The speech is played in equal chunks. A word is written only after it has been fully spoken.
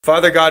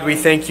Father God, we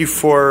thank you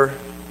for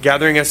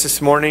gathering us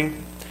this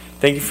morning.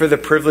 Thank you for the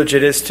privilege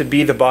it is to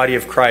be the body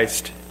of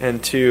Christ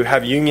and to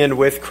have union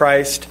with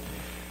Christ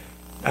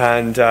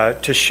and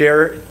to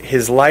share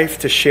his life,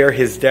 to share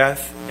his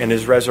death and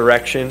his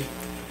resurrection.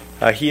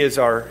 He is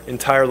our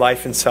entire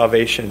life and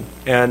salvation.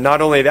 And not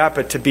only that,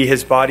 but to be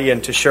his body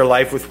and to share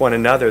life with one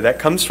another. That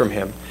comes from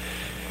him.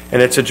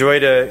 And it's a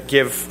joy to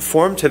give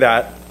form to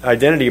that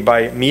identity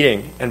by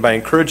meeting and by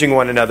encouraging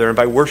one another and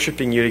by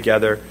worshiping you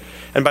together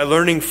and by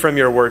learning from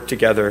your word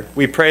together.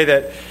 We pray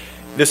that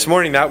this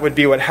morning that would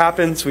be what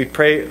happens. We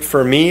pray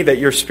for me that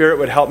your Spirit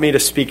would help me to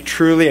speak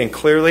truly and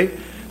clearly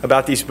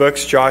about these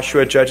books,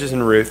 Joshua, Judges,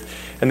 and Ruth,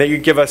 and that you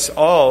give us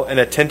all an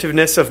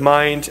attentiveness of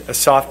mind, a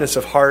softness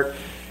of heart,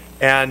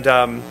 and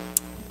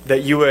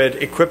that you would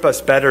equip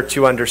us better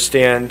to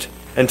understand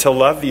and to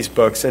love these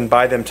books and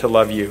by them to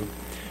love you.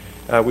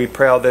 We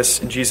pray all this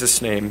in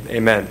Jesus' name.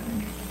 Amen.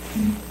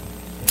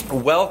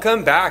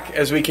 Welcome back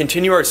as we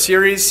continue our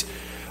series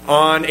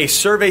on a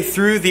survey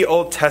through the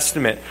Old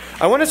Testament.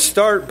 I want to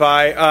start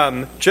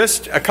by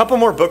just a couple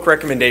more book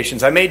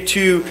recommendations. I made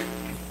two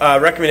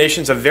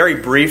recommendations of very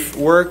brief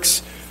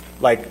works,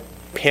 like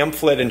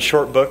pamphlet and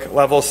short book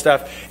level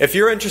stuff. If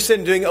you're interested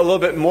in doing a little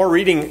bit more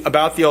reading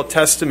about the Old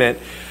Testament,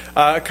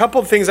 a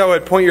couple of things I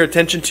would point your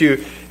attention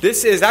to.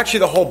 This is actually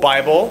the whole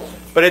Bible,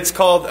 but it's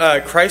called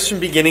Christ from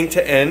Beginning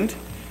to End.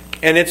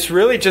 And it's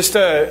really just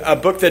a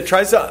book that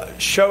tries to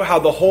show how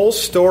the whole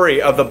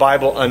story of the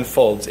Bible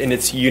unfolds in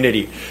its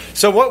unity.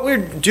 So what we're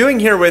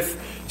doing here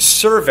with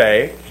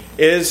Survey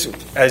is,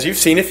 as you've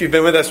seen if you've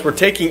been with us, we're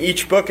taking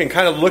each book and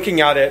kind of looking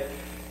at it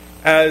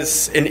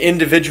as an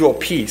individual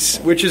piece,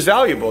 which is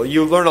valuable.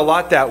 You learn a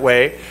lot that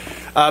way.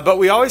 But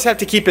we always have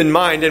to keep in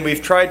mind, and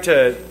we've tried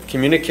to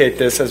communicate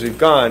this as we've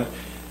gone,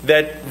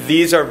 that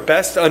these are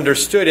best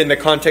understood in the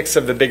context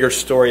of the bigger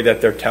story that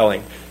they're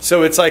telling.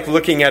 So it's like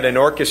looking at an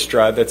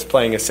orchestra that's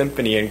playing a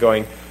symphony and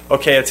going,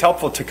 okay, it's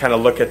helpful to kind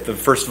of look at the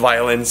first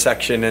violin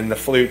section and the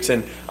flutes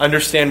and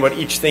understand what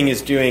each thing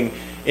is doing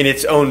in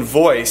its own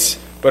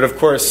voice. But of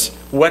course,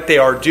 what they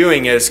are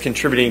doing is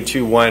contributing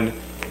to one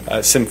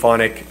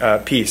symphonic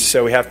piece.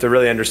 So we have to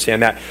really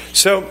understand that.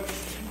 So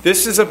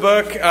this is a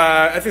book,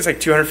 I think it's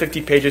like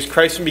 250 pages,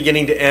 Christ from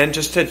Beginning to End,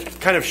 just to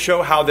kind of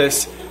show how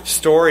this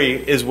story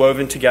is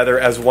woven together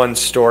as one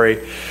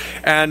story.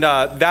 And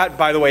that,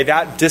 by the way,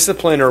 that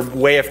discipline or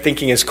way of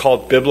thinking is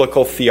called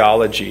biblical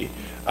theology,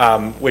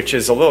 which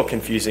is a little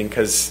confusing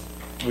because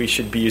we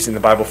should be using the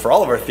Bible for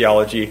all of our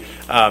theology.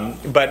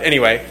 But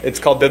anyway, it's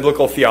called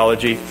biblical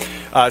theology,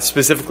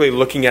 specifically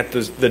looking at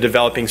the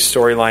developing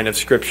storyline of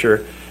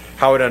Scripture,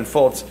 how it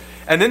unfolds.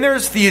 And then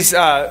there's these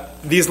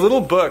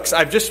little books.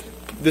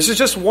 This is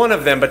just one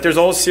of them, but there's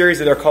a whole series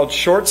that are called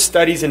Short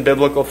Studies in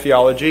Biblical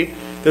Theology.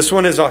 This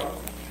one is on,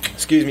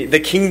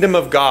 The Kingdom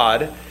of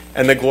God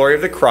and the Glory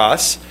of the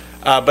Cross.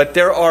 But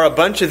there are a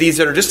bunch of these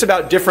that are just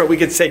about different, we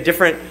could say,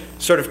 different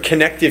sort of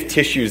connective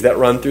tissues that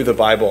run through the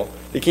Bible.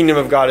 The Kingdom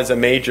of God is a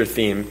major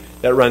theme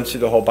that runs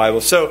through the whole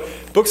Bible. So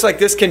books like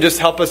this can just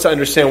help us to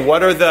understand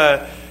what are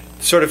the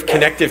sort of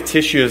connective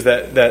tissues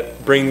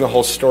that bring the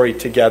whole story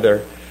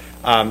together.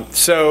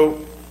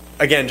 So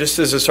again, just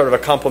as a sort of a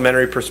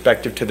complementary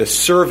perspective to the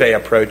survey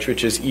approach,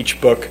 which is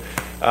each book,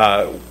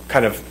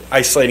 kind of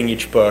isolating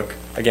each book.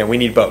 Again, we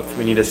need both.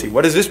 We need to see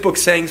what is this book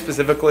saying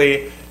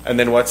specifically, and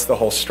then what's the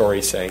whole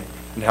story saying,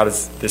 and how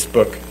does this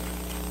book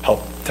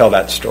help tell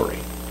that story.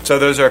 So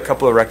those are a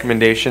couple of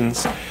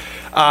recommendations.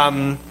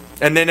 And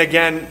then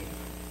again,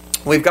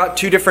 we've got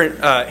two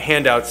different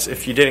handouts.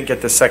 If you didn't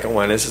get the second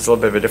one, this is a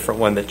little bit of a different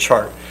one, the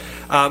chart.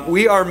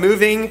 We are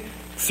moving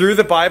through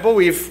the Bible.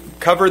 We've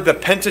covered the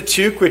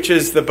Pentateuch, which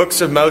is the books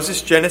of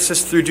Moses,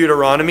 Genesis through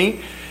Deuteronomy.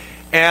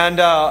 And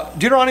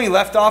Deuteronomy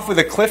left off with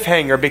a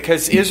cliffhanger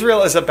because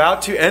Israel is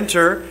about to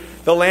enter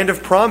the land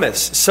of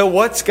promise. So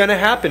what's going to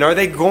happen? Are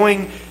they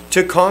going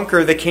to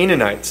conquer the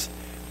Canaanites?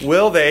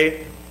 Will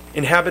they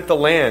inhabit the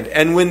land?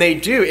 And when they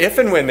do, if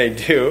and when they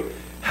do,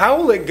 how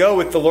will it go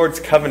with the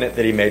Lord's covenant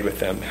that he made with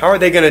them? How are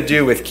they going to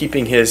do with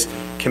keeping his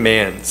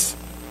commands?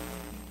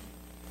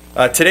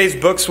 Today's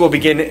books will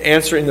begin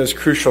answering those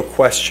crucial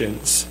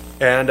questions.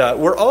 And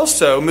we're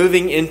also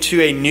moving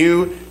into a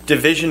new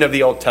division of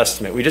the Old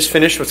Testament. We just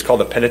finished what's called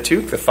the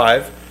Pentateuch, the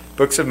 5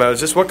 books of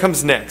Moses. What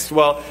comes next?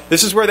 Well,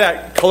 this is where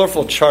that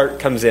colorful chart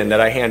comes in that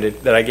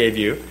I gave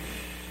you.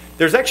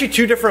 There's actually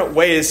two different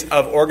ways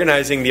of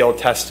organizing the Old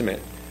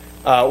Testament.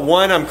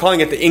 One, I'm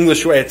calling it the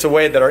English way. It's a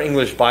way that our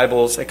English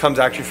Bibles, it comes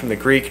actually from the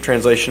Greek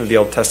translation of the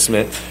Old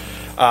Testament.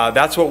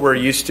 That's what we're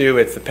used to.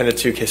 It's the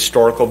Pentateuch,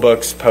 historical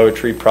books,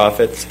 poetry,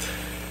 prophets.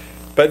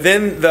 But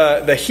then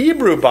the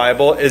Hebrew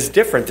Bible is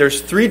different.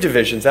 There's 3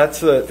 divisions. That's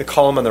the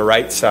column on the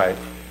right side.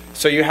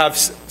 So you have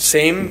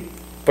same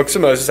books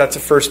of Moses. That's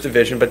the first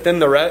division. But then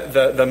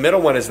the middle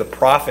one is the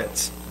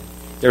prophets.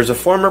 There's the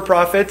former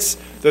prophets.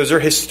 Those are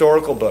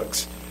historical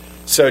books.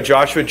 So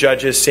Joshua,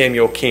 Judges,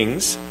 Samuel,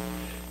 Kings.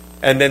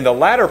 And then the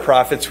latter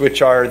prophets,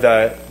 which are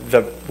the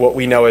what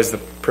we know as the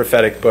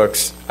prophetic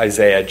books,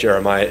 Isaiah,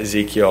 Jeremiah,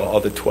 Ezekiel,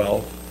 all the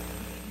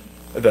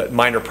 12. The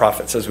minor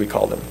prophets, as we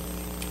call them.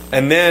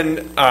 And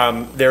then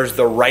there's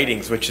the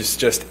writings, which is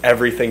just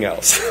everything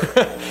else.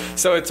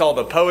 So it's all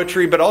the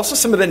poetry, but also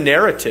some of the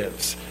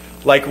narratives,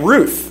 like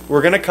Ruth.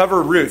 We're going to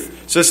cover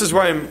Ruth. So this is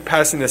why I'm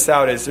passing this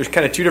out, is there's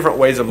kind of two different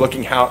ways of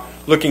looking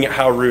at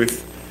how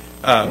Ruth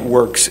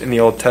works in the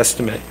Old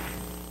Testament.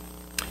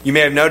 You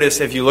may have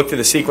noticed if you looked at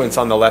the sequence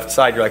on the left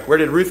side, you're like, where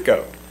did Ruth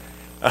go?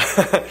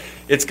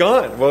 It's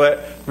gone.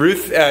 Well,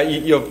 Ruth,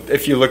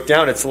 if you look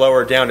down, it's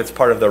lower down. It's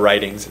part of the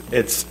writings.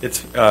 It's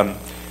the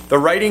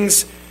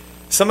writings.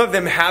 Some of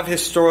them have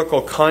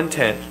historical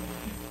content,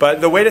 but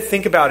the way to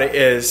think about it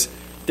is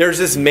there's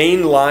this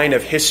main line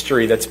of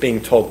history that's being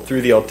told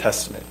through the Old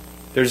Testament.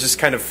 There's this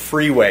kind of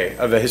freeway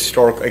of a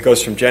historical. It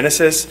goes from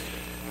Genesis,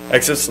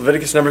 Exodus,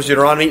 Leviticus, Numbers,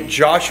 Deuteronomy,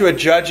 Joshua,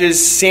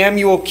 Judges,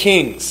 Samuel,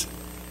 Kings.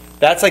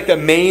 That's like the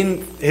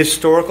main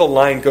historical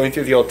line going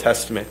through the Old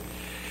Testament.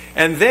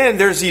 And then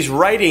there's these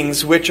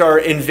writings which are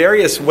in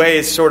various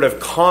ways sort of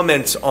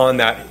comments on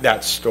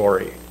that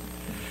story.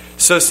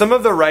 So some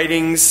of the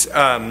writings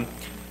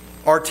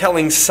are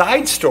telling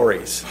side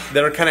stories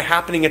that are kind of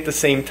happening at the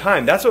same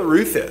time. That's what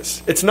Ruth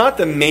is. It's not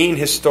the main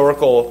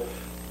historical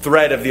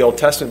thread of the Old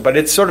Testament, but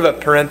it's sort of a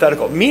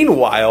parenthetical.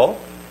 Meanwhile,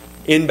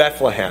 in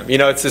Bethlehem,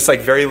 it's just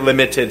like very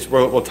limited.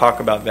 We'll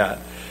talk about that.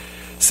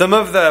 Some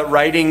of the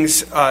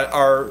writings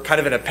are kind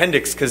of an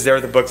appendix because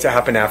they're the books that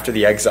happen after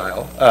the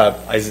exile.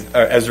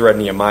 Ezra,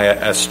 Nehemiah,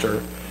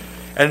 Esther.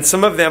 And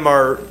some of them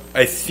are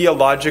a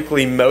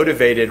theologically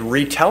motivated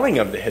retelling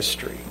of the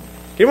history.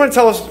 Do you want to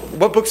tell us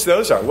what books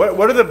those are?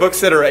 What are the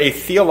books that are a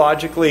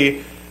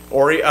theologically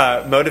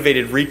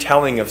motivated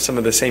retelling of some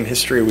of the same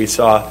history we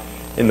saw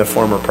in the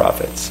former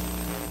prophets?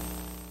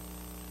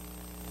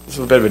 This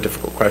is a bit of a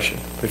difficult question,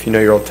 if you know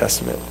your Old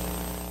Testament.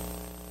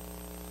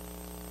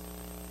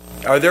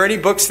 Are there any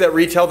books that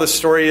retell the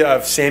story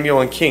of Samuel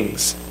and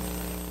Kings?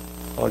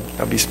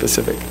 I'll be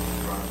specific.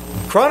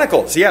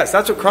 Chronicles, yes,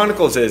 that's what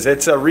Chronicles is.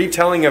 It's a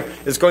retelling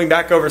it's going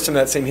back over some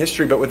of that same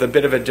history, but with a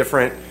bit of a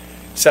different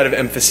set of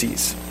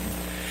emphases.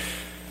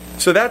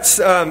 So that's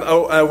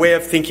a way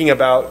of thinking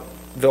about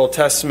the Old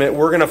Testament.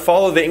 We're going to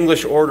follow the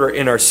English order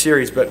in our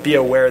series, but be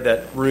aware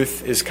that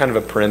Ruth is kind of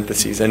a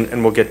parenthesis,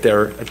 and we'll get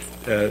there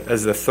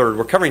as the third.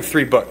 We're covering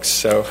 3 books,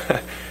 so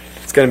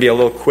it's going to be a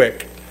little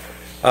quick.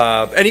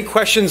 Any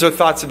questions or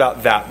thoughts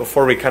about that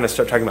before we kind of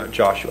start talking about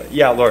Joshua?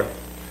 Yeah, Laura.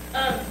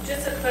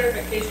 Just a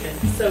clarification.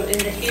 So in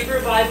the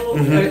Hebrew Bible,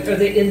 are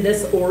they in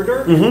this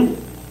order?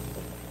 Mm-hmm.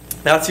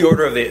 That's the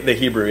order of the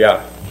Hebrew,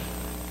 yeah.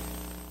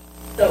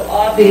 So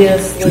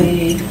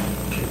obviously,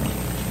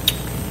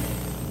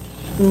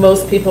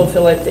 most people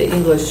feel like the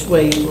English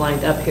way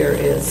lined up here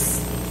is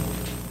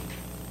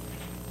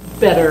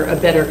a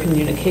better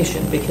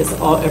communication because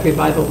every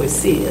Bible we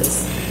see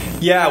is.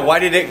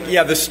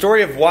 Yeah, the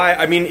story of why,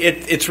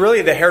 it's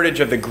really the heritage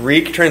of the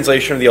Greek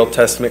translation of the Old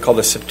Testament called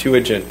the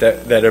Septuagint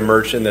that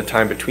emerged in the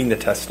time between the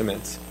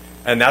Testaments.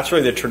 And that's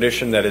really the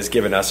tradition that has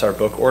given us our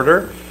book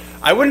order.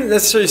 I wouldn't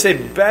necessarily say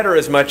better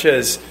as much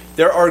as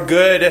there are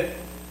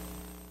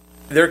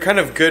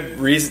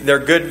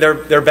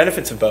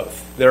benefits of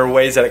both. There are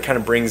ways that it kind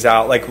of brings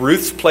out, like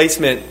Ruth's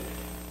placement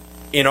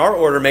in our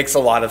order makes a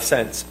lot of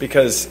sense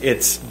because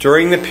it's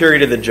during the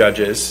period of the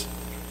Judges,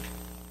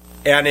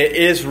 and it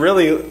is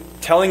really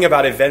telling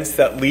about events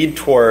that lead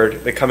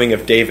toward the coming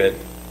of David,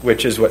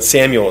 which is what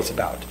Samuel is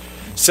about.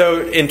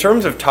 So in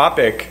terms of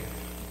topic,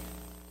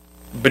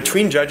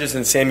 between Judges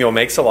and Samuel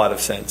makes a lot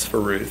of sense for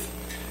Ruth.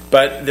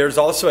 But there's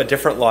also a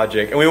different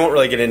logic, and we won't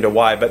really get into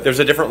why, but there's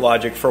a different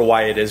logic for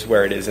why it is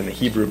where it is in the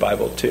Hebrew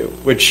Bible too,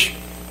 which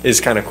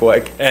is kind of cool.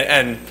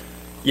 And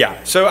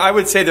yeah, so I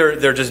would say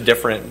they're just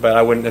different, but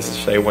I wouldn't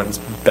necessarily say one's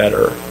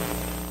better.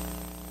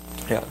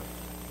 Yeah.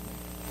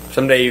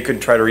 Someday you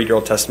could try to read your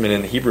Old Testament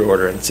in the Hebrew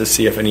order and just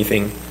see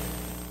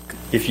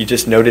if you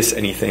just notice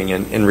anything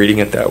in reading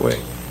it that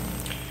way.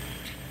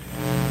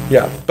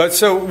 Yeah, but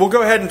so we'll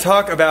go ahead and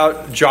talk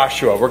about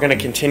Joshua. We're going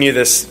to continue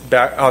this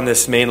back on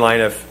this main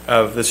line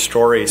of the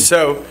story.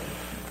 So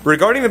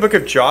regarding the book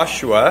of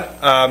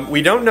Joshua,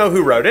 we don't know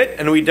who wrote it,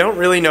 and we don't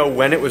really know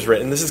when it was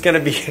written. This is going to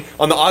be,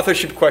 on the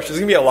authorship question, there's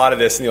going to be a lot of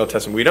this in the Old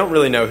Testament. We don't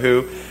really know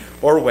who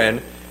or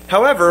when.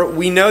 However,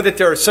 we know that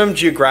there are some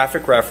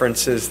geographic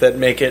references that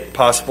make it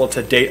possible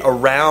to date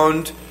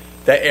around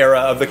the era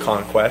of the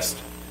conquest,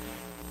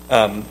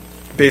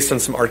 based on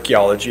some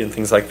archaeology and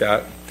things like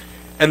that.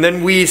 And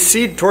then we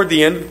see toward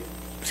the end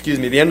of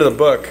the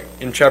book,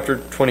 in chapter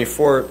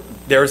 24,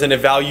 there's an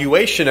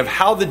evaluation of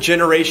how the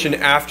generation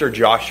after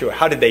Joshua,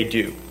 how did they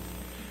do?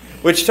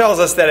 Which tells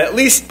us that at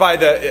least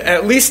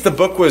the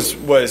book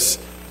was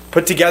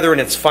put together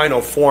in its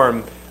final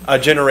form a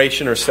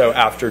generation or so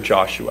after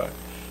Joshua.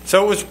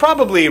 So it was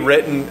probably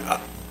written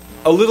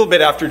a little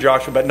bit after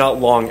Joshua, but not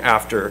long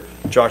after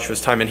Joshua's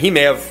time. And he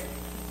may have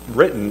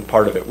written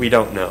part of it. We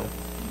don't know.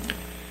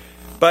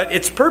 But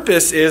its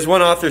purpose is,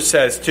 one author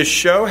says, to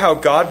show how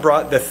God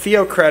brought the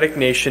theocratic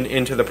nation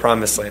into the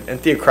promised land. And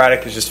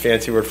theocratic is just a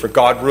fancy word for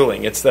God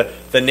ruling. It's the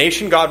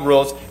nation God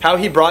rules, how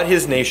he brought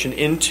his nation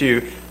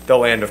into the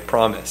land of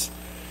promise.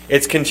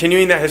 It's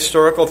continuing that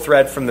historical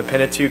thread from the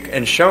Pentateuch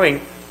and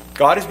showing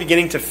God is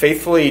beginning to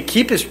faithfully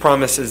keep his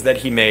promises that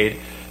he made,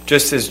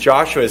 just as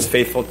Joshua is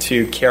faithful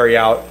to carry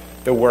out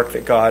the work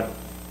that God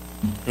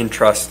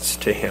entrusts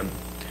to him.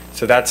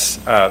 So that's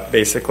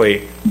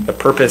basically the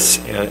purpose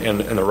and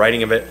the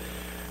writing of it.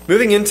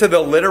 Moving into the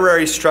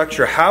literary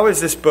structure, how is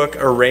this book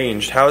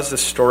arranged? How is the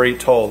story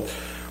told?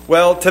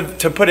 Well,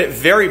 to put it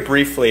very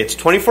briefly, it's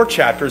 24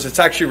 chapters. It's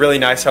actually really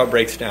nice how it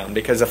breaks down,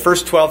 because the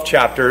first 12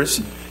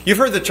 chapters, you've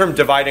heard the term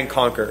divide and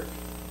conquer.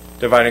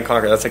 Divide and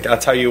conquer.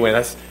 That's how you win.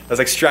 That's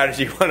like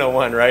strategy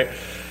 101, right?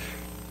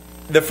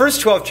 The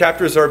first 12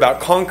 chapters are about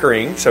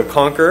conquering, so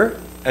conquer,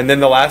 and then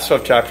the last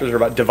 12 chapters are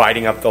about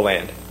dividing up the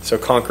land. So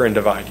conquer and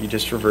divide. You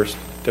just reverse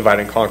divide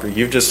and conquer.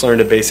 You've just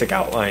learned a basic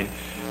outline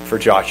for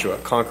Joshua.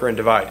 Conquer and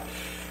divide.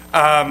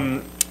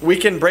 We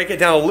can break it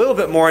down a little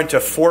bit more into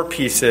 4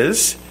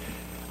 pieces.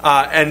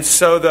 And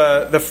so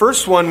the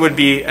first one would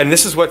be, and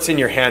this is what's in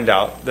your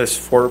handout, this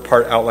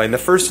 4-part outline. The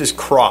first is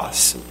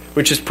cross,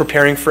 which is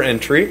preparing for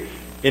entry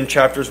in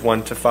chapters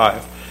 1 to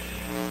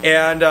 5.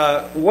 And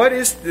what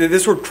is,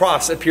 this word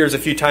cross appears a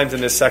few times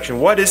in this section.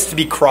 What is to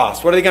be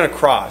crossed? What are they going to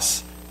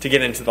cross to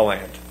get into the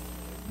land?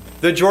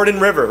 The Jordan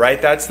River, right?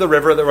 That's the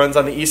river that runs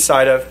on the east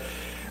side of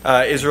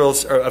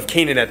of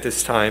Canaan at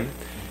this time.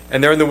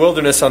 And they're in the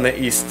wilderness on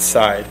the east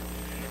side.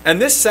 And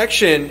this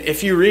section,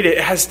 if you read it,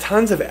 it has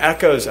tons of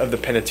echoes of the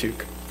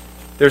Pentateuch.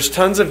 There's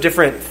tons of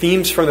different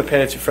themes from the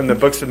Pentateuch, from the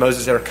books of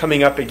Moses, that are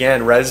coming up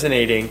again,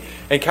 resonating,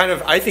 and kind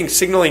of, I think,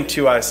 signaling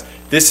to us,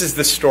 this is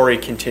the story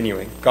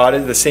continuing.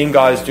 The same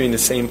God is doing the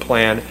same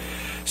plan.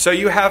 So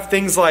you have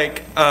things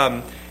like,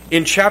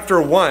 in chapter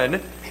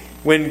 1,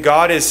 when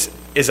God is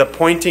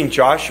appointing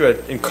Joshua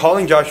and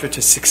calling Joshua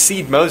to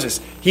succeed Moses,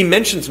 he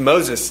mentions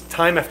Moses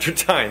time after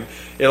time.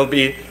 It'll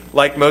be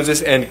like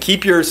Moses, and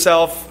keep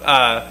yourself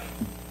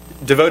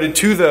devoted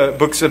to the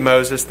books of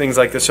Moses, things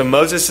like this. So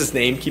Moses'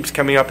 name keeps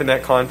coming up in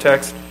that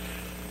context.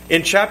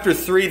 In chapter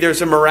 3,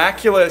 there's a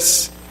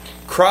miraculous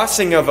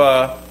crossing of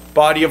a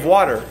body of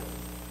water.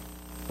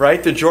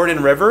 Right? The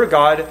Jordan River.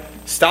 God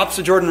stops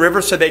the Jordan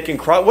River so they can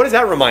cross. What does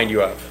that remind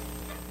you of?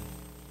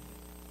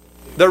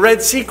 The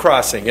Red Sea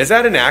crossing. Is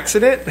that an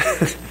accident?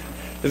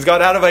 Is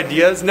God out of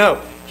ideas?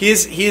 No.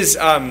 He's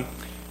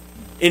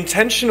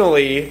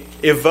intentionally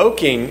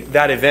evoking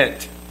that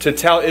event to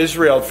tell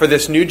Israel, for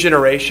this new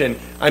generation,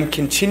 I'm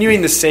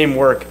continuing the same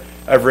work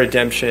of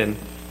redemption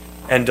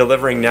and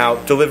delivering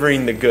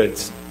the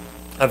goods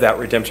of that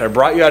redemption. I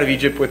brought you out of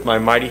Egypt with my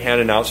mighty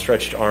hand and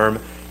outstretched arm,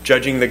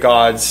 judging the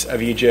gods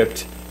of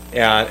Egypt,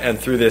 and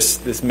through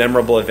this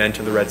memorable event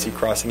of the Red Sea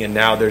crossing. And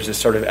now there's this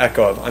sort of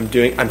echo of,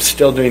 I'm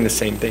still doing the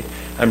same thing.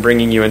 I'm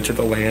bringing you into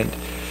the land.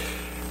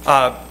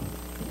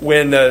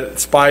 When the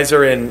spies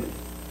are in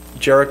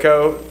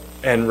Jericho,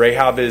 and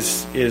Rahab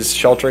is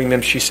sheltering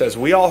them, she says,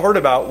 we all heard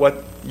about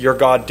what your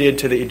God did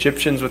to the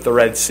Egyptians with the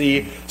Red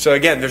Sea. So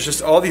again, there's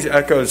just all these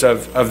echoes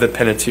of the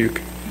Pentateuch.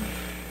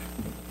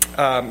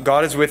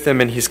 God is with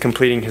them, and he's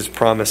completing his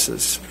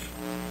promises.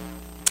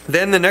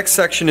 Then the next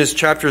section is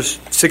chapters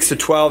 6 to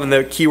 12, and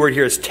the key word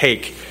here is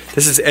take.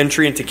 This is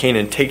entry into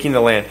Canaan, taking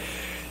the land.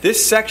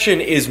 This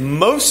section is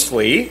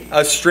mostly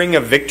a string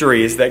of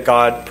victories that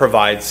God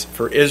provides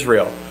for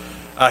Israel.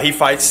 He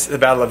fights the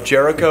Battle of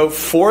Jericho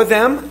for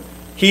them.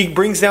 He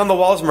brings down the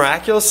walls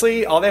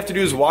miraculously. All they have to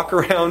do is walk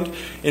around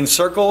in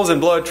circles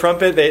and blow a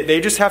trumpet. They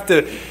just have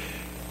to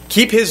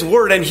keep his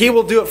word, and he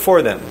will do it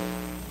for them.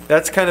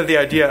 That's kind of the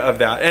idea of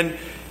that.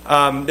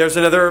 And there's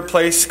another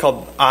place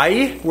called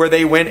Ai, where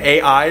they win.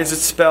 Ai as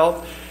it's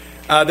spelled.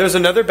 There's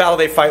another battle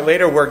they fight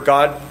later where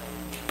God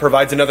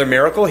provides another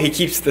miracle. He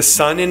keeps the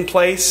sun in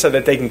place so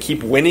that they can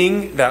keep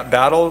winning that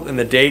battle, and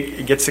the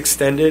day gets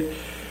extended.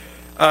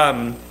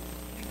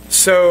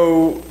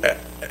 So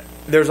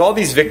there's all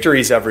these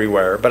victories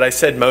everywhere, but I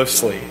said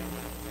mostly.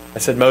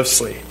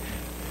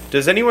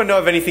 Does anyone know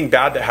of anything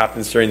bad that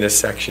happens during this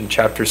section,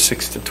 chapters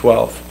 6 to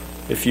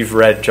 12? If you've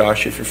read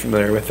Josh, if you're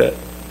familiar with it.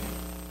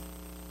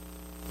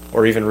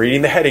 Or even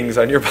reading the headings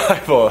on your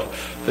Bible,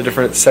 the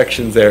different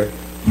sections there.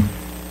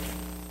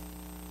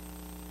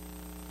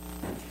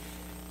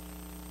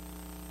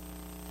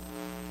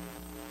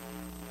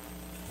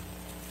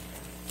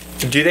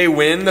 Do they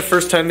win the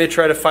first time they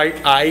try to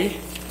fight Ai?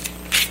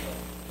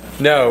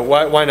 No.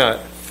 Why not?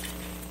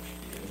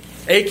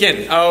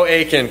 Achan. Oh,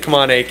 Achan. Come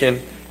on,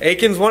 Achan.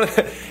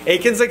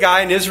 Achan's a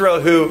guy in Israel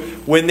who,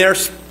 when they're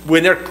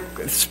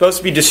supposed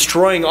to be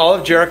destroying all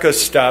of Jericho's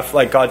stuff,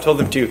 like God told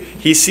them to,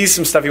 he sees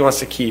some stuff he wants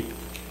to keep.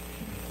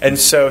 And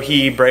so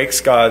he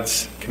breaks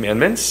God's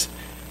commandments,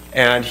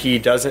 and he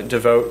doesn't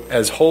devote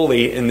as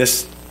holy in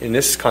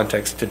this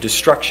context to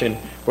destruction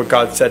what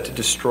God said to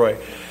destroy.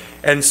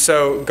 And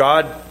so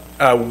God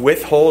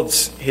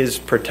withholds his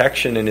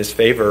protection and his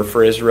favor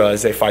for Israel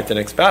as they fight the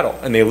next battle,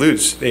 and they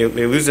lose. They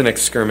lose the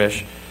next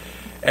skirmish,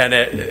 and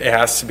it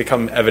has to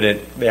become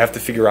evident. They have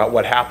to figure out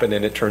what happened,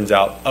 and it turns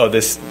out,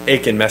 this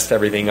Achan messed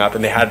everything up,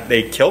 and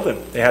they killed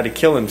him. They had to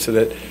kill him so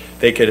that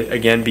they could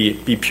again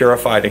be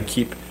purified and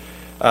keep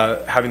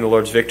having the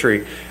Lord's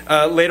victory.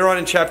 Later on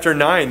in chapter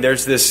 9,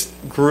 there's this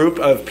group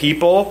of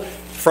people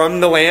from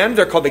the land.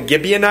 They're called the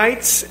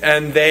Gibeonites,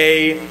 and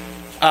they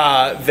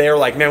they're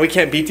like, man, we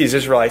can't beat these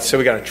Israelites, so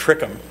we got to trick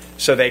them.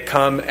 So they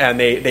come and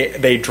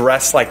they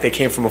dress like they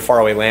came from a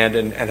faraway land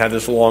and have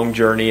this long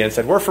journey and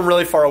said, we're from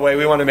really far away.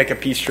 We want to make a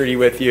peace treaty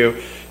with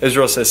you.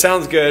 Israel says,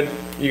 sounds good.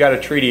 You got a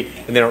treaty.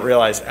 And they don't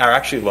realize are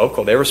actually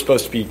local. They were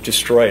supposed to be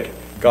destroyed.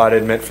 God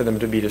had meant for them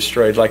to be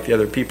destroyed like the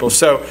other people.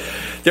 So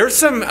there's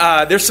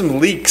some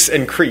leaks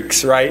and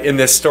creaks, right, in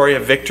this story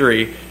of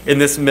victory in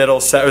this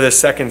this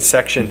second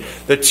section.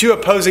 The two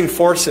opposing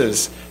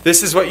forces.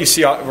 This is what you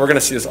see. We're going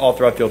to see this all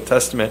throughout the Old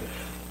Testament.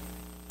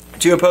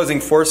 Two opposing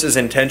forces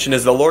in tension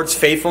is the Lord's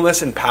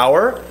faithfulness and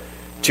power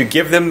to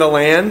give them the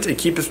land and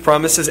keep His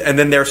promises, and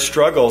then their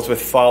struggles with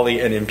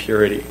folly and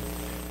impurity.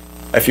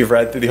 If you've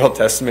read through the Old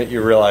Testament,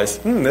 you realize,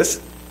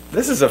 this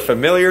is a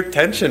familiar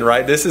tension,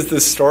 right? This is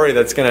the story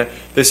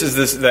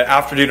the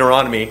after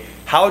Deuteronomy.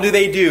 How do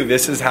they do?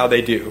 This is how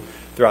they do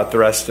throughout the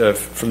rest of,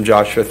 from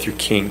Joshua through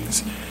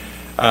Kings.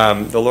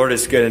 The Lord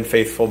is good and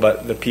faithful,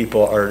 but the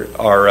people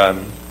are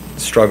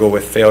struggle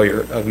with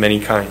failure of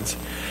many kinds.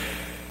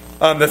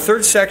 The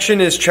third section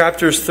is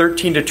chapters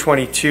 13 to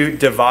 22,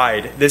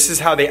 divide. This is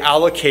how they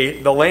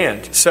allocate the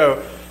land.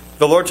 So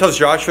the Lord tells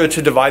Joshua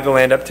to divide the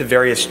land up to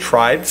various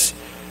tribes.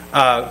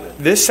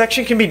 This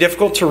section can be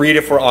difficult to read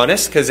if we're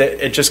honest, because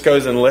it just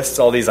goes and lists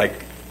all these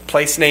like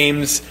place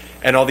names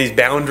and all these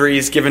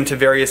boundaries given to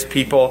various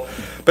people.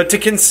 But to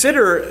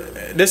consider,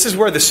 this is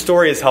where the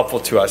story is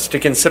helpful to us, to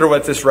consider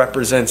what this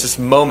represents, this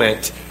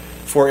moment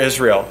for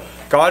Israel.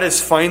 God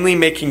is finally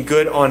making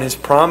good on His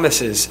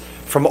promises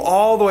from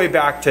all the way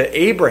back to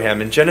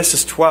Abraham in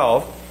Genesis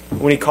 12.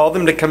 When He called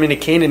them to come into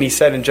Canaan, He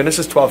said in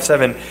Genesis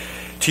 12:7,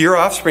 to your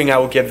offspring I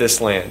will give this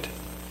land.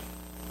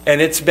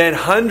 And it's been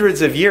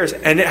hundreds of years,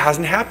 and it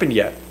hasn't happened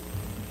yet.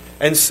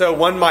 And so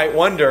one might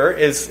wonder,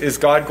 is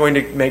God going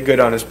to make good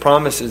on His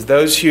promises?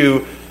 Those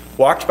who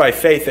walked by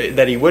faith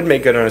that He would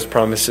make good on His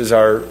promises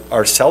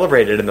are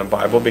celebrated in the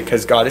Bible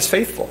because God is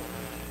faithful.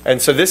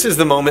 And so this is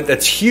the moment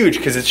that's huge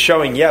because it's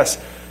showing,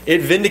 yes,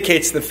 it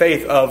vindicates the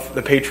faith of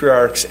the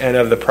patriarchs and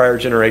of the prior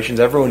generations,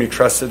 everyone who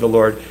trusted the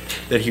Lord,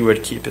 that He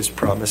would keep His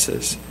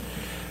promises.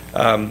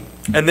 And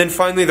then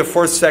finally, the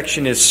fourth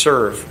section is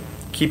serve,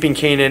 keeping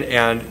Canaan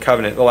and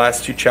covenant, the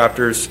last two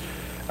chapters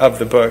of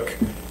the book.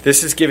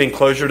 This is giving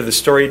closure to the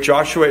story.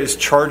 Joshua is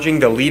charging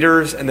the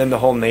leaders and then the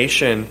whole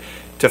nation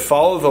to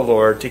follow the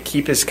Lord, to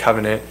keep His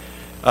covenant.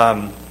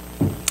 And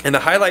the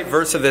highlight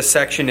verse of this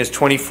section is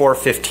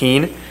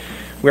 24:15,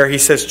 where he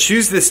says,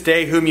 choose this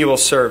day whom you will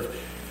serve.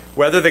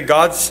 Whether the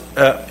gods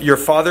your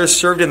fathers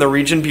served in the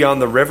region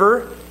beyond the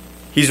river,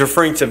 he's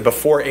referring to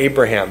before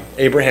Abraham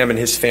and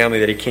his family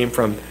that he came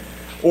from,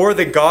 or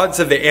the gods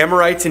of the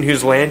Amorites in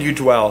whose land you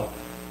dwell.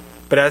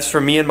 But as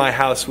for me and my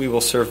house, we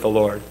will serve the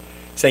Lord.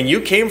 Saying you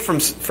came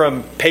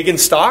from pagan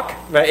stock,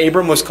 that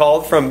Abram was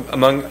called from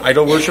among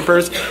idol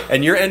worshippers,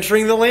 and you're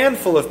entering the land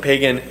full of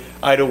pagan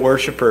idol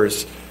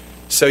worshippers.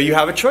 So you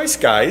have a choice,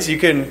 guys. You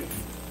can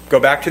go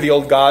back to the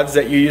old gods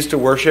that you used to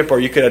worship, or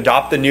you could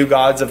adopt the new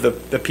gods of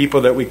the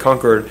people that we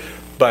conquered.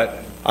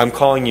 But I'm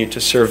calling you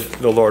to serve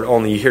the Lord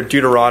only. You hear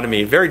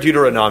Deuteronomy, very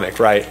Deuteronomic,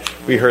 right?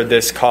 We heard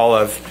this call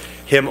of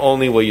Him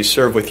only will you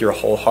serve with your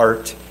whole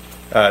heart.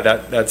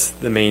 That's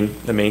the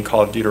main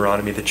call of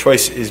Deuteronomy. The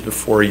choice is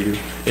before you,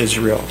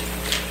 Israel.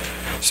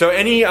 So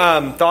any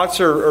thoughts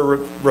or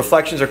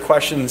reflections or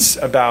questions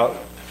about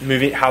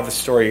how the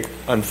story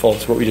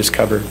unfolds, what we just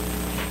covered?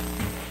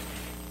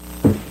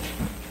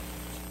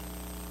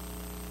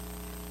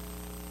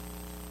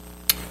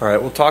 All right,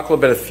 we'll talk a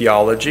little bit of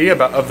theology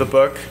of the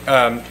book.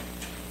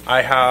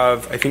 I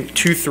have, I think,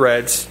 three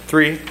threads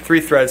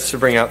to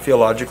bring out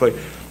theologically.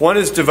 One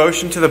is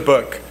devotion to the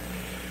book.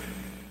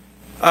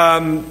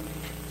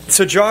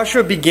 So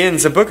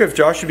the book of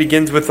Joshua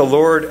begins with the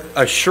Lord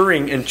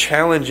assuring and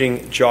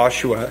challenging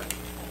Joshua.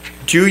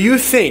 Do you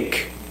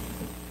think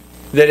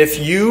that if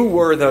you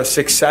were the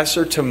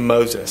successor to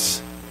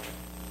Moses,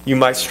 you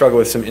might struggle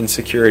with some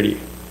insecurity?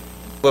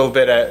 A little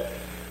bit at,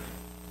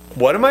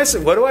 what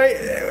do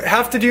I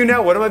have to do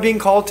now? What am I being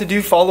called to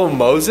do? Follow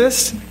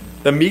Moses?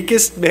 The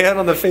meekest man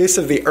on the face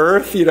of the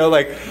earth?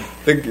 Like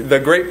the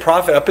great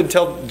prophet up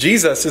until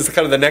Jesus is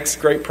kind of the next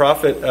great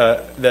prophet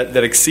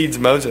that exceeds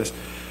Moses.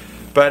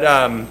 But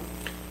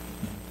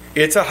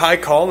it's a high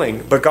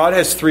calling. But God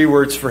has three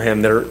words for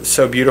him that are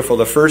so beautiful.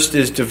 The first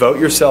is devote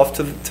yourself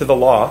to the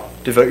law.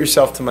 Devote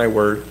yourself to my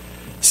word.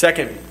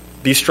 Second,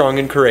 be strong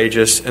and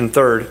courageous. And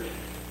third,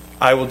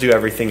 I will do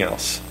everything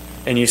else.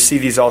 And you see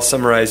these all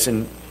summarized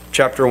in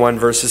chapter 1,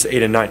 verses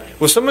 8 and 9.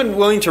 Was someone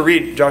willing to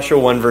read Joshua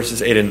 1,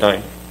 verses 8 and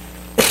 9?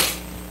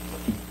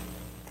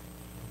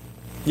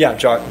 Yeah,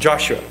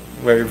 Joshua.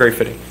 Very, very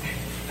fitting.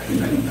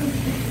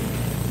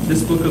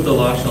 This book of the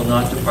law shall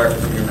not depart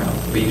from your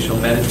mouth, but you shall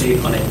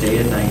meditate on it day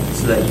and night,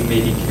 so that you may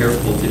be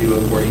careful to do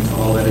according to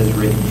all that is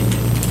written in it.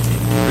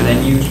 For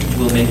then you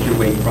will make your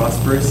way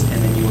prosperous,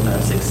 and then you will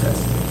have success.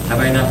 Have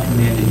I not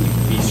commanded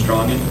you? Be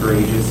strong and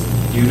courageous.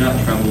 Do not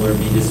tremble or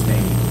be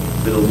dismayed,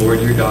 for the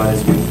Lord your God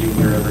is with you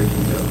wherever you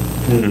go.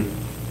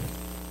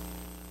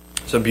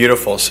 Mm-hmm. So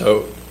beautiful.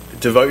 So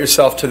devote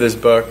yourself to this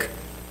book.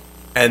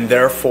 And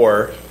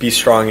therefore, be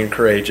strong and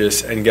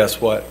courageous. And guess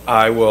what?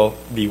 I will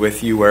be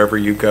with you wherever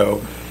you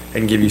go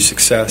and give you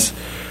success.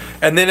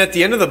 And then at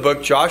the end of the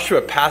book,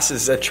 Joshua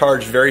passes a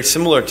charge very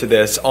similar to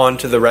this on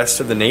to the rest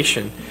of the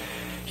nation.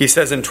 He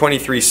says in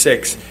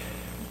 23:6,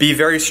 be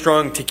very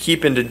strong to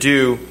keep and to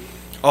do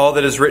all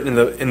that is written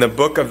in the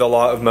book of the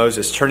law of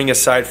Moses, turning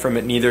aside from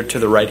it neither to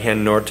the right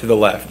hand nor to the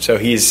left. So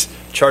he's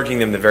charging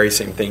them the very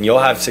same thing. You'll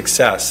have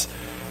success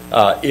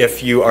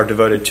if you are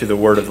devoted to the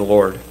word of the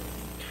Lord.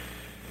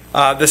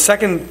 The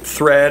second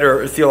thread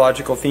or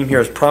theological theme here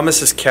is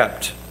promises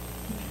kept.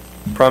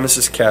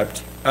 Promises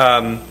kept.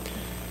 Chapter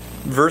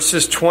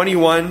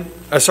 21,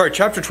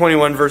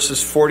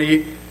 verses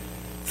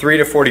 43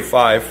 to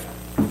 45.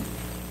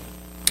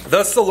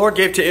 Thus the Lord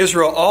gave to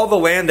Israel all the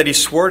land that he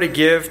swore to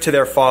give to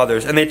their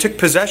fathers, and they took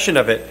possession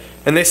of it,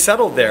 and they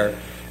settled there.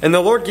 And the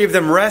Lord gave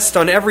them rest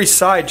on every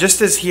side,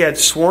 just as he had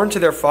sworn to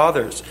their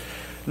fathers.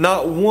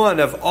 Not one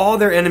of all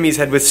their enemies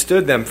had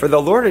withstood them, for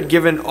the Lord had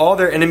given all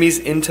their enemies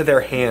into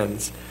their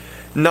hands.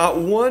 Not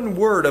one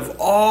word of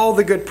all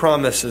the good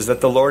promises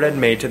that the Lord had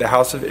made to the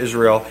house of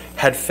Israel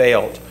had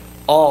failed.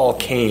 All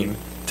came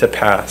to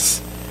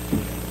pass.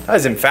 That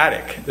is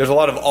emphatic. There's a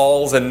lot of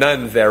alls and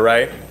nones there,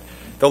 right?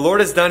 The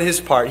Lord has done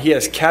his part. He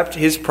has kept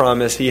his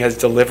promise. He has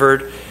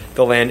delivered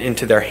the land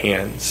into their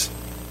hands.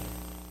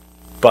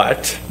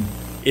 But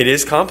it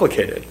is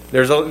complicated.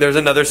 There's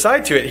another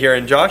side to it here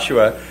in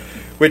Joshua,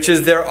 which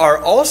is there are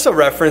also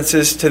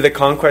references to the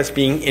conquest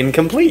being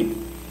incomplete.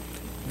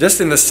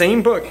 Just in the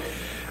same book.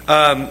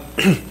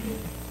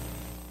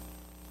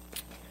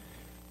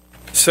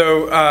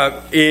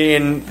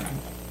 In,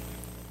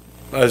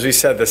 as we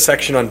said, the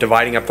section on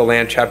dividing up the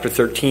land, chapter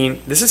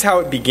 13, this is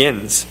how it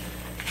begins.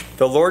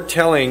 The Lord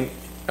telling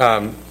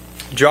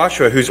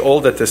Joshua, who's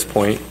old at this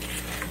point,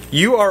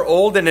 you are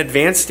old and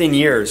advanced in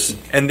years,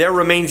 and there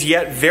remains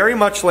yet very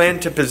much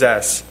land to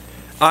possess.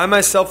 I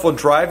myself will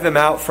drive them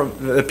out from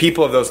the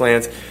people of those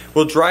lands,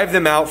 will drive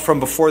them out from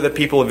before the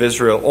people of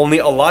Israel. Only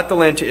allot the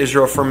land to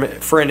Israel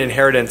for an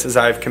inheritance as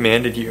I have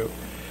commanded you.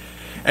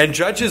 And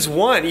Judges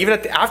 1, even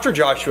after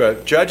Joshua,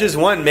 Judges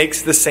 1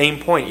 makes the same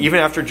point. Even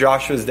after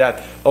Joshua's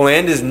death, the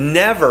land is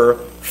never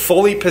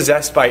fully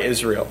possessed by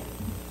Israel.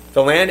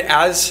 The land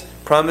as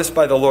promised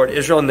by the Lord,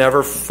 Israel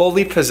never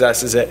fully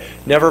possesses it,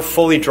 never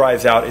fully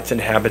drives out its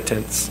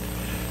inhabitants.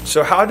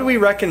 So how do we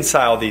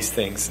reconcile these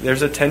things?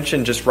 There's a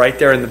tension just right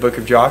there in the book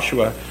of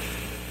Joshua.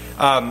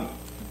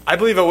 I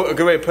believe a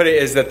good way to put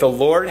it is that the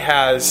Lord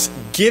has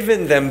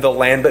given them the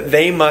land, but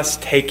they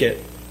must take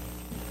it.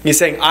 He's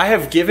saying, I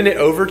have given it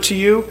over to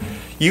you.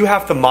 You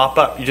have to mop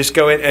up. You just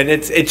go in and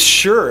it's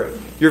sure.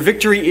 Your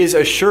victory is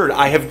assured.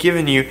 I have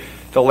given you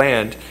the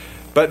land.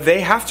 But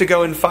they have to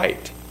go and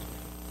fight.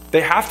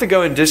 They have to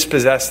go and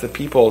dispossess the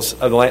peoples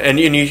of the land.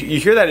 And you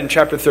hear that in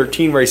chapter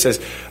 13 where he says,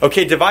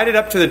 okay, divide it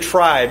up to the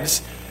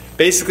tribes.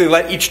 Basically,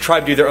 let each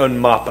tribe do their own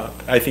mop-up,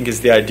 I think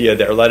is the idea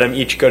there. Let them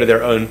each go to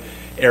their own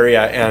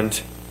area and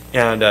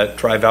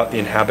drive out the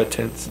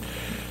inhabitants.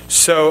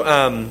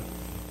 So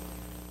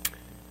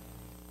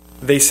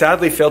they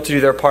sadly failed to do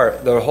their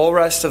part. The whole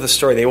rest of the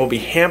story, they will be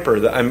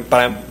hampered.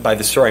 By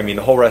the story, I mean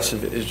the whole rest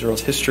of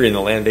Israel's history in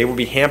the land. They will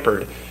be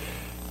hampered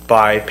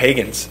by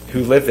pagans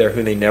who lived there,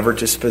 who they never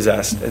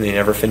dispossessed and they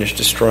never finished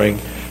destroying.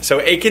 So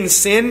Achan's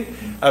sin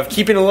of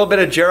keeping a little bit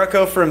of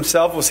Jericho for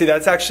himself, we'll see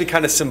that's actually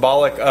kind of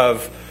symbolic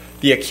of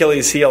the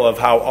Achilles heel of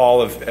how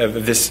all of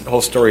this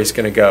whole story is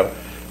going to go.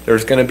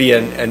 There's going to be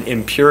an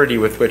impurity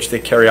with which they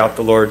carry out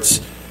the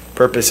Lord's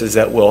purposes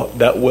that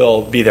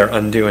will be their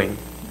undoing.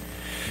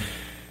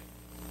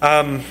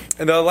 And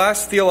the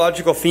last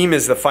theological theme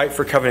is the fight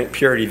for covenant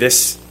purity.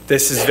 This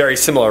is very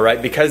similar,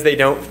 right? Because they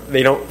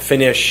don't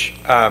finish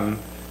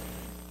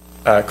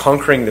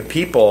conquering the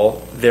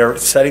people, they're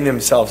setting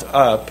themselves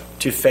up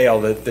to fail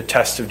the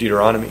test of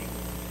Deuteronomy.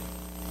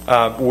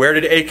 Where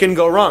did Achan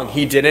go wrong?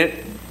 He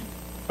didn't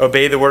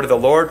obey the word of the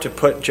Lord to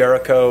put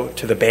Jericho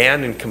to the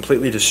ban and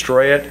completely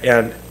destroy it.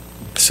 And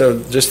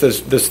so just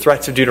those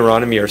threats of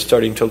Deuteronomy are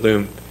starting to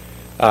loom.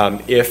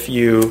 If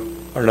you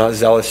are not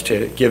zealous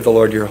to give the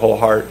Lord your whole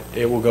heart,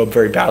 it will go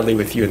very badly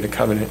with you in the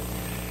covenant.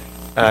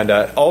 And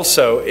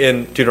also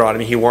in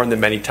Deuteronomy, he warned them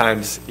many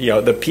times,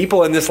 the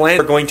people in this land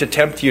are going to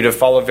tempt you to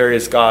follow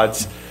various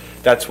gods.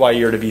 That's why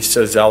you're to be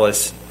so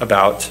zealous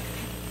about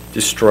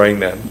destroying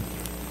them.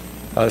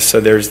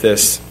 So there's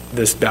this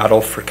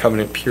battle for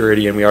covenant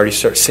purity, and we already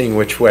start seeing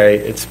which way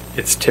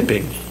it's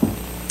tipping.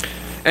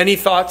 Any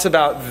thoughts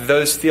about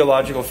those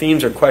theological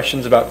themes or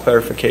questions about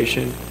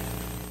clarification?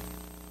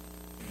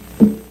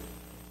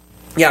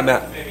 Yeah,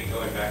 Matt. Maybe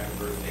going back to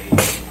verse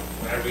 8,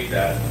 when I read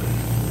that,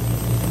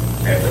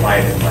 I apply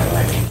it in my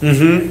life.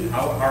 Mm-hmm.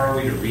 How are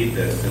we to read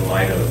this in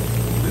light of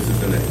this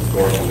is in the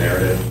historical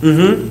narrative?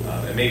 Mm-hmm.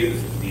 And maybe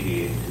this is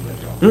deviating too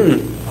much off the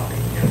topic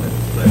here,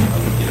 but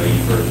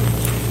you've heard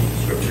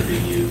scripture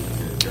being used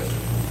to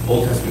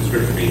Old Testament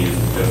scripture being used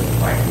to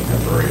justify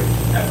contemporary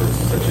efforts,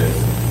 such as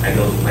I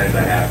know the plans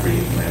I have for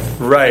you, plans.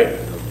 Right.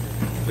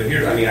 So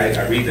here, I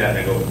read that and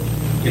I go,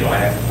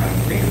 I'm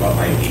thinking about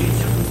my immediate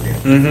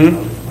circumstances. Mm-hmm.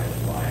 How this might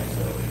apply.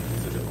 So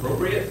is it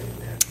appropriate?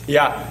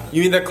 Yeah.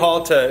 You mean the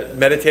call to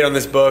meditate on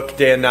this book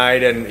day and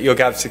night and you'll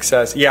have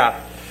success? Yeah.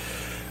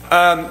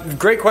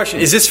 Great question.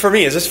 Is this for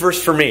me? Is this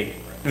verse for me?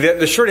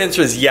 The short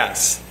answer is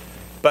yes.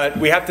 But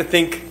we have to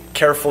think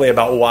carefully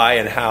about why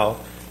and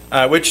how.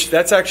 Which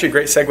that's actually a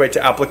great segue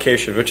to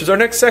application, which is our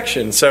next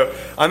section. So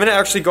I'm going to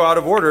actually go out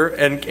of order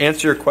and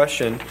answer your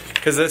question,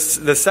 because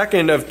the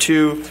second of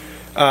two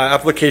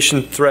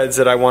application threads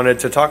that I wanted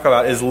to talk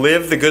about is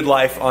live the good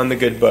life on the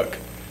good book,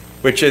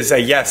 which is a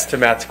yes to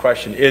Matt's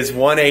question. Is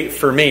 1:8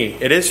 for me?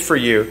 It is for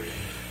you.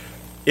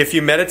 If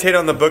you meditate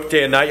on the book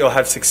day and night, you'll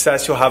have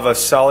success. You'll have a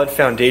solid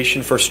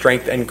foundation for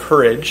strength and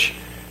courage,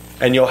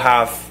 and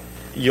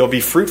you'll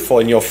be fruitful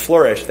and you'll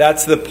flourish.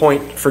 That's the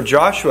point for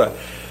Joshua.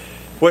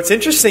 What's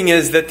interesting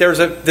is that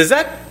does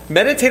that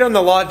meditate on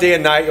the law day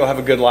and night, you'll have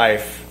a good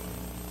life.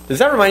 Does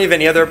that remind you of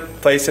any other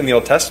place in the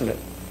Old Testament?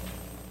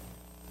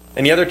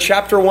 Any other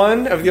chapter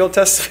 1 of the Old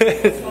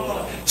Testament?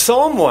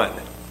 Psalm 1.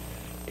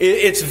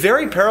 It's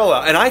very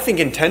parallel, and I think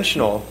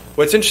intentional.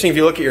 What's interesting if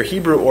you look at your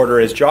Hebrew order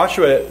is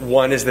Joshua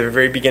 1 is the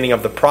very beginning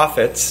of the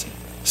prophets.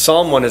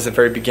 Psalm 1 is the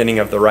very beginning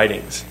of the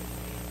writings.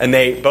 And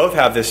they both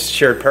have this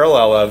shared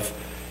parallel of,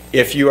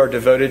 if you are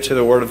devoted to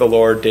the word of the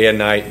Lord day and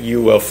night,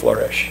 you will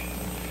flourish.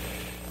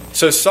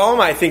 So Psalm,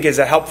 I think, is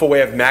a helpful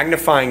way of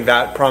magnifying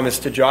that promise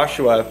to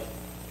Joshua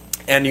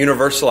and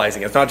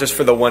universalizing. It's not just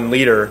for the one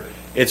leader,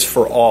 it's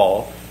for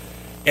all.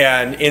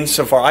 And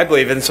I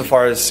believe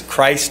insofar as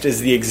Christ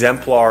is the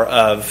exemplar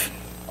of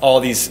all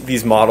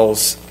these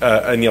models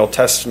in the Old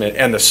Testament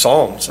and the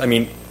Psalms. I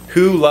mean,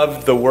 who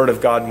loved the Word of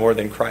God more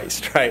than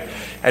Christ, right?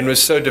 And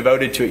was so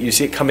devoted to it. You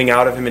see it coming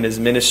out of him in his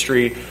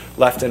ministry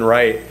left and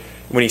right,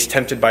 when he's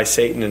tempted by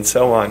Satan and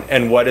so on.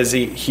 And what is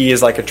he? He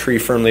is like a tree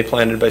firmly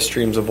planted by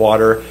streams of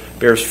water,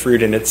 bears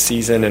fruit in its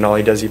season, and all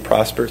he does, he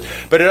prospers.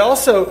 But it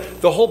also,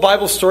 the whole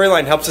Bible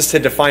storyline helps us to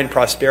define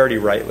prosperity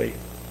rightly,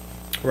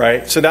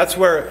 right? So that's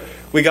where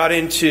we got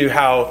into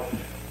how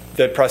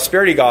the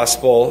prosperity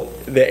gospel,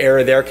 the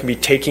error there can be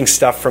taking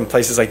stuff from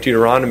places like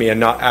Deuteronomy and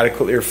not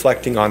adequately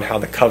reflecting on how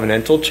the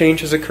covenantal change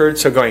has occurred.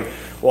 So going,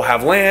 we'll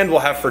have land, we'll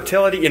have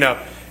fertility,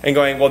 and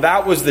going, well,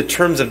 that was the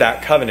terms of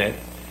that covenant.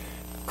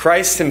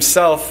 Christ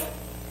himself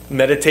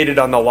meditated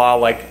on the law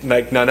like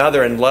none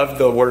other and loved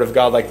the word of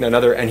God like none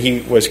other, and he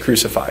was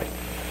crucified.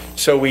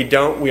 So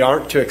we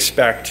aren't to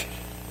expect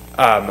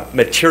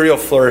material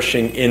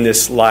flourishing in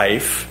this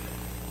life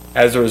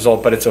as a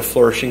result, but it's a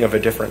flourishing of a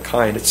different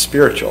kind. It's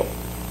spiritual.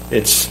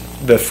 It's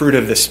the fruit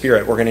of the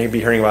Spirit. We're going to be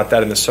hearing about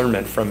that in the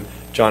sermon from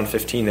John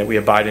 15, that we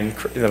abide in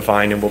the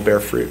vine and will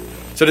bear fruit.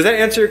 So does that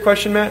answer your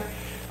question, Matt?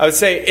 I would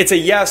say it's a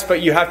yes,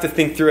 but you have to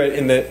think through it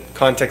in the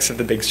context of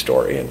the big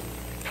story and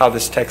how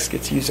this text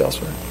gets used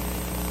elsewhere.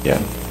 Yeah.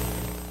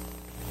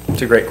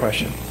 It's a great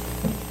question.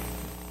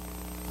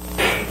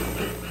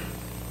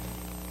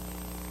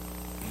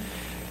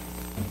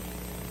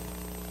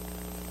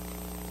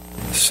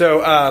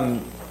 So,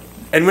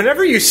 and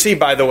whenever you see,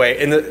 by the way,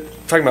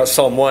 talking about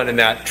Psalm 1 and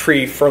that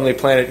tree firmly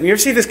planted, when you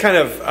see this kind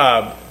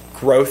of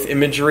growth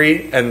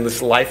imagery and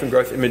this life and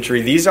growth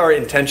imagery, these are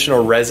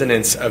intentional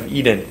resonance of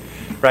Eden,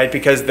 right?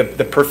 Because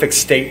the perfect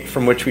state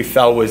from which we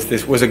fell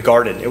was a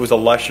garden. It was a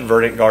lush,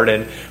 verdant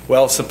garden,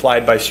 well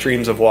supplied by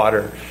streams of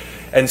water.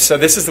 And so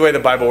this is the way the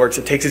Bible works.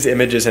 It takes these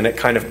images and it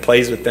kind of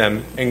plays with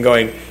them and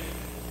going,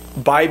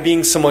 by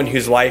being someone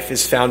whose life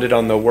is founded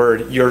on the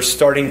Word, you're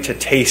starting to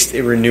taste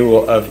a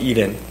renewal of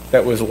Eden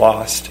that was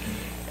lost.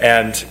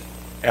 And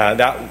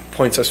that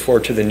points us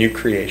forward to the new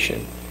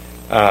creation,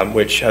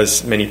 which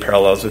has many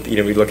parallels with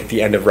Eden. We look at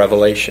the end of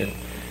Revelation.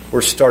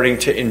 We're starting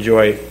to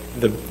enjoy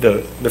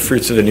the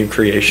fruits of the new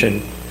creation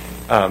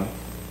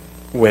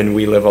when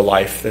we live a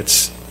life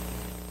that's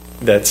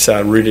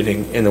rooted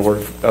in the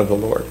Word of the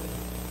Lord.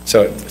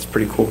 So it's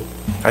pretty cool.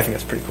 I think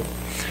that's pretty cool.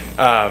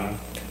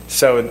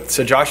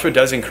 So Joshua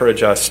does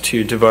encourage us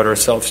to devote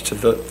ourselves to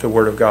the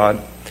Word of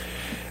God.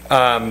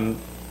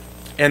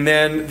 And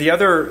then the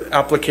other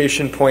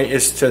application point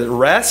is to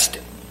rest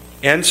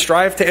and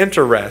strive to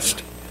enter rest,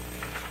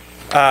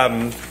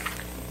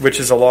 which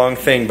is a long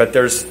thing, but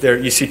there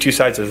you see two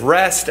sides of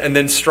rest and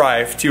then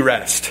strive to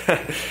rest,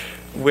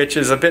 which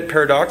is a bit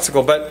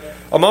paradoxical. But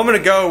a moment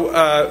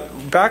ago,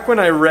 back when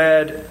I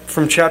read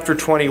from chapter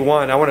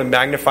 21, I want to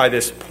magnify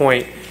this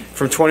point.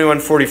 From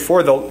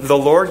 21:44, the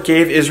Lord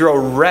gave Israel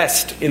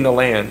rest in the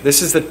land.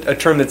 This is a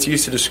term that's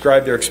used to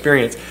describe their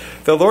experience.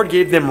 The Lord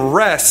gave them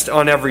rest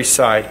on every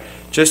side,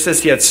 just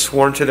as he had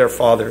sworn to their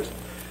fathers.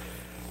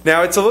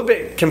 Now, it's a little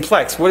bit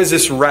complex. What is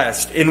this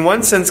rest? In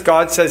one sense,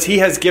 God says he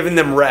has given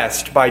them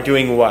rest by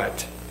doing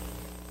what?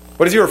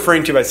 What is he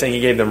referring to by saying he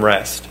gave them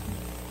rest?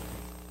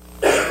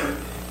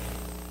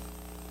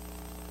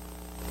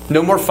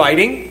 No more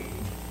fighting?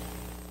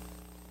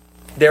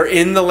 They're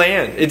in the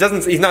land.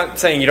 He's not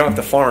saying you don't have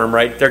to farm,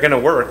 right? They're going to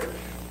work.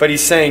 But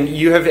he's saying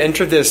you have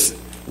entered this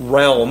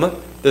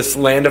realm, this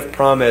land of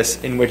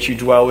promise in which you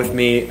dwell with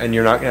me and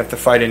you're not going to have to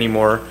fight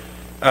anymore.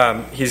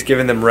 He's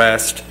given them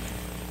rest.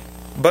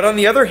 But on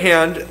the other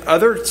hand,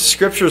 other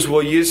scriptures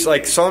will use,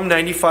 like Psalm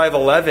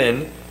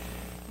 95:11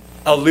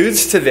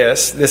 alludes to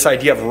this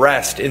idea of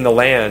rest in the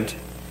land.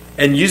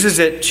 and uses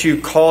it to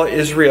call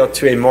Israel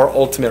to a more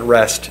ultimate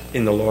rest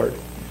in the Lord.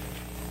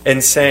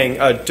 And saying,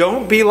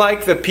 don't be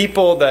like the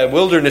people, the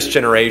wilderness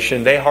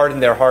generation. They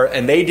hardened their heart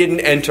and they didn't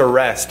enter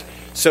rest.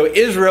 So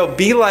Israel,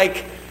 be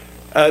like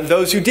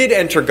those who did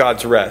enter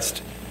God's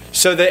rest.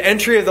 So the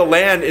entry of the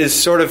land is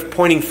sort of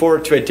pointing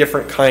forward to a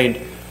different kind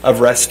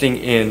of resting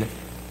in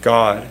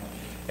God.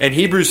 And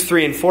Hebrews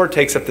 3 and 4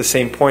 takes up the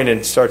same point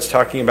and starts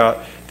talking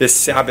about this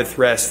Sabbath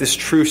rest, this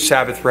true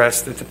Sabbath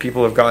rest that the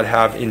people of God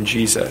have in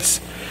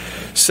Jesus.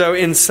 So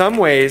in some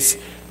ways,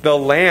 the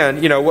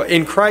land,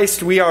 in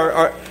Christ we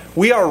are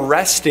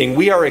resting,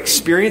 we are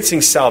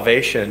experiencing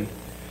salvation,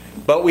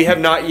 but we have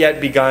not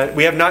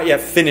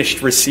yet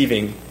finished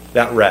receiving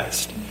that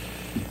rest.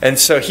 And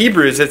so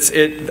Hebrews,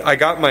 I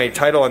got my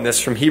title on this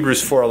from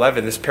Hebrews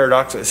 4:11, this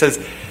paradox. It says,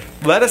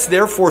 "Let us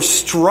therefore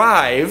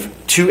strive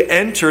to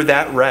enter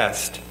that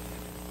rest."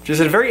 Which is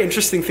a very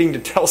interesting thing to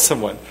tell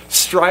someone.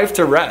 Strive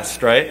to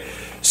rest, right?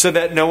 So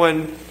that no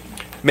one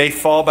may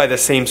fall by the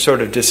same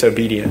sort of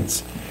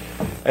disobedience.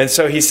 And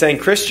so he's saying,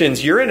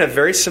 Christians, you're in a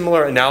very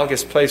similar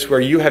analogous place where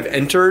you have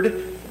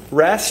entered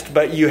rest,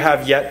 but you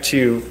have yet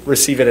to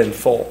receive it in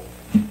full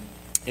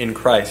in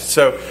Christ.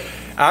 So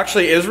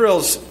actually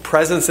Israel's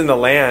presence in the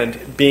land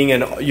being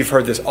you've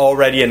heard this,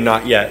 already and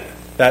not yet.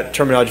 That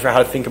terminology for how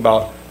to think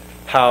about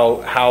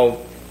how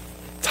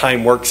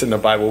time works in the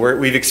Bible.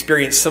 We've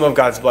experienced some of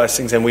God's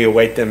blessings and we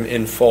await them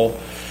in full.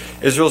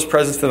 Israel's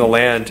presence in the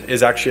land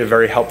is actually a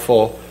very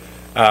helpful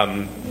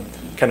kind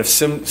of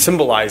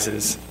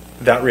symbolizes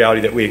that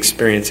reality that we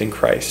experience in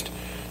Christ.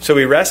 So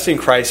we rest in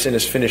Christ in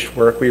His finished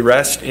work. We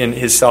rest in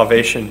His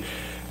salvation.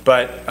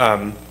 But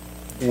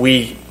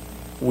we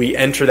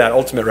enter that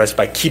ultimate rest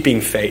by keeping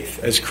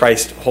faith. As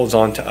Christ holds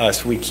on to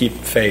us, we keep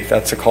faith.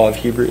 That's the call of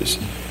Hebrews.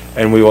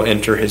 And we will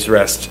enter His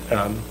rest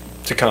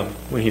to come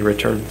when He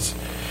returns.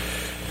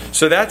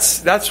 So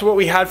that's what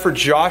we had for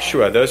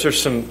Joshua. Those are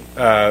some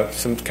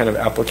kind of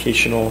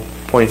applicational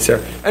points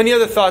there. Any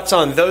other thoughts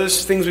on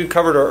those things we've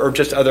covered, or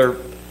just other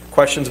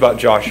questions about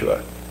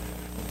Joshua?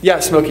 Yeah,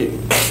 Smokey.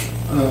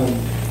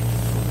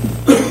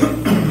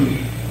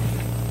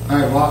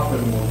 I've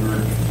often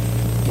wondered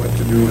what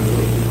to do with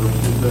those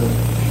verses.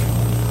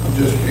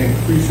 Just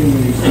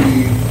increasingly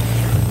see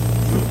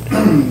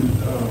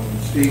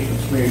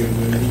statements made in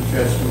the New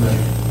Testament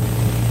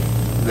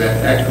that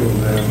echo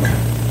them,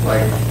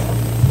 like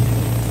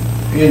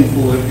in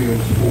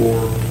Philippians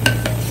 4,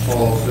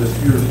 Paul says,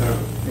 "Here's how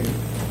to think."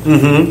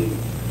 Mm-hmm.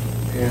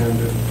 And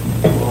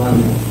on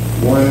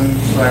one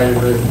side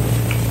of it,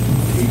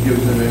 he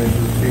gives an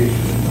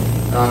exhortation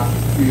not to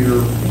fear,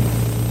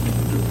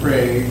 to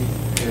pray,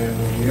 and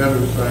on the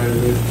other side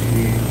of it,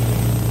 he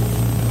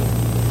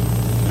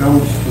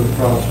dumps the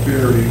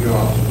prosperity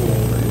gospel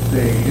by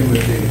saying,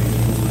 "Imitate me,"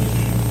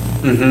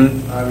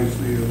 which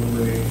obviously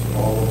eliminates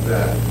all of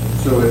that.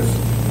 So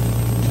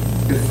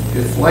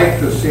it's like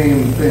the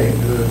same thing.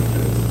 The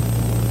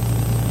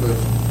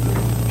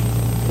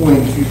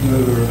points, even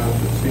though they're not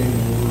the same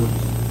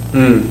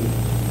words.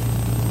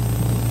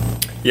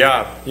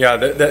 Yeah.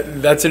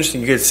 That's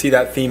interesting. You can see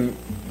that theme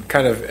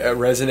kind of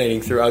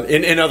resonating throughout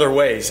in other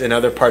ways, in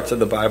other parts of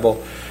the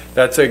Bible.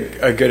 That's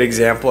a good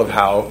example of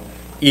how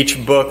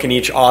each book and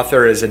each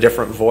author is a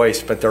different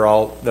voice, but they're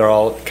all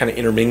kind of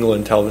intermingle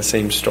and tell the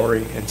same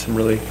story in some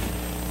really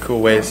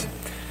cool ways.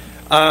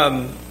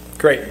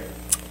 Great.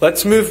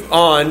 Let's move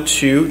on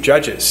to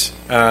Judges,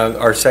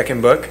 our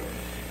second book.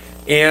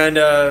 And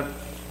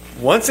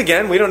once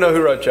again, we don't know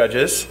who wrote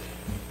Judges.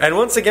 And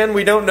once again,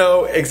 we don't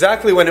know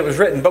exactly when it was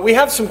written, but we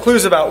have some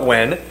clues about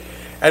when.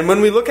 And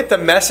when we look at the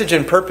message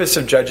and purpose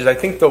of Judges, I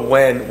think the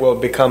when will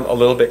become a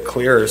little bit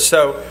clearer.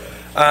 So,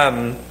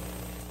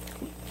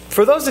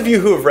 for those of you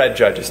who have read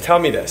Judges, tell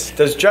me this.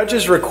 Does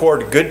Judges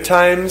record good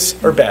times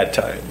or bad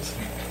times?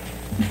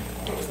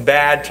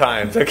 Bad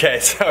times. Okay,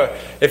 so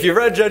if you've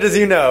read Judges,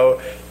 you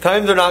know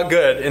times are not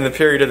good in the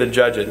period of the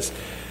Judges.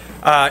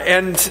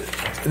 And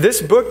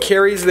this book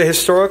carries the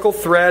historical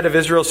thread of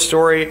Israel's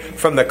story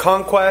from the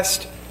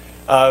conquest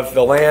of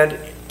the land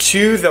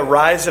to the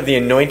rise of the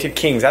anointed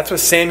kings. That's what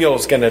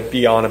Samuel's going to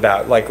be on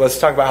about. Like, let's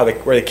talk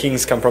about where the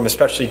kings come from,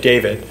 especially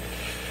David.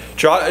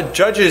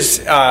 Judges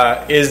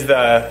is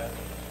the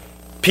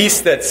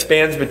piece that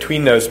spans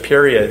between those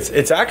periods.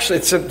 Does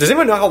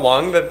anyone know how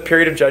long the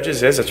period of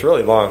Judges is? It's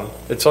really long.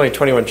 It's only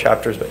 21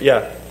 chapters, but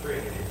yeah.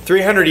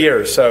 300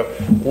 years. So,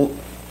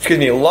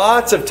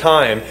 lots of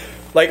time.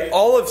 Like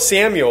all of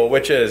Samuel,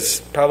 which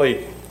is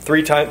probably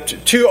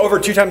over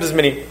two times as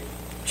many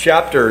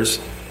chapters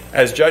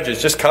as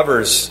Judges, just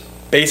covers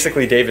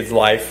basically David's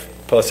life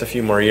plus a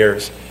few more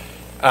years.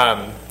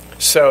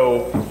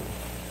 So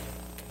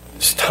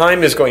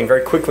time is going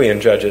very quickly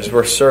in Judges.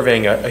 We're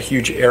surveying a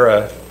huge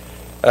era.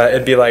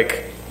 It'd be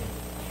like,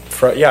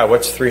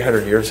 what's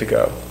 300 years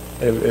ago?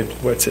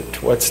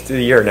 What's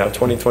the year now?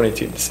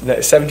 2022,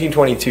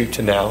 1722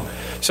 to now.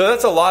 So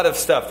that's a lot of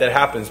stuff that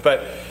happens.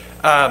 But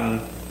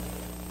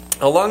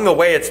along the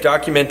way, it's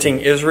documenting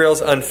Israel's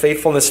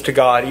unfaithfulness to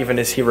God, even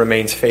as He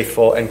remains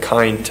faithful and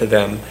kind to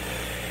them.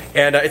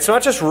 And it's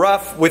not just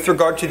rough with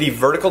regard to the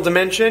vertical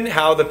dimension,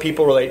 how the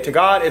people relate to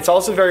God. It's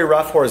also very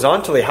rough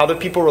horizontally, how the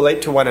people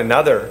relate to one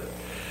another.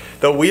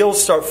 The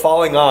wheels start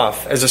falling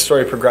off as the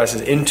story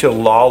progresses into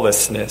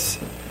lawlessness.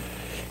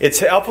 It's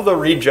helpful to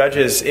read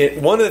Judges.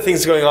 One of the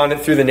things going on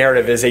through the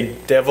narrative is a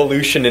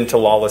devolution into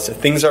lawlessness.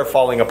 Things are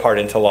falling apart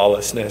into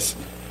lawlessness.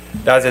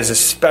 That is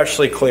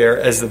especially clear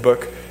as the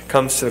book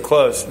comes to the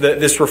close.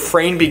 This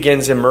refrain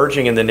begins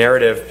emerging in the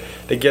narrative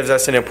that gives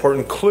us an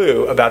important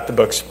clue about the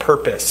book's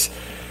purpose,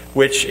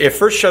 which it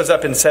first shows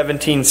up in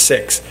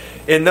 17:6.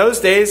 In those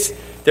days,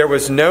 there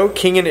was no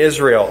king in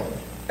Israel.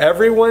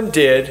 Everyone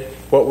did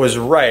what was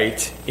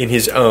right in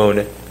his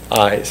own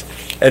eyes.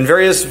 And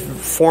various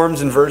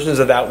forms and versions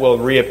of that will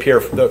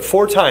reappear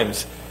 4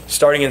 times,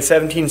 starting in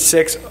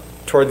 17:6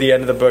 toward the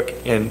end of the book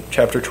in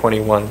chapter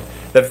 21.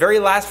 The very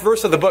last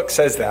verse of the book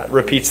says that,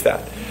 repeats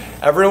that.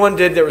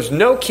 There was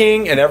no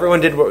king, and everyone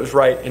did what was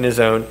right in his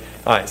own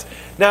eyes.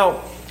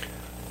 Now,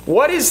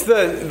 what is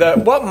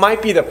what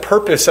might be the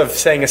purpose of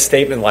saying a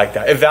statement like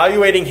that?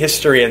 Evaluating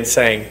history and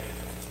saying,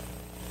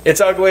 it's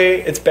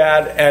ugly, it's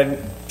bad, and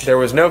there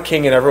was no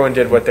king and everyone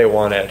did what they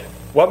wanted.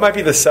 What might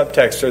be the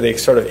subtext or the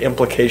sort of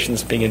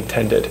implications being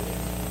intended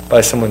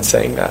by someone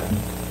saying that?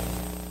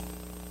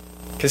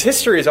 Because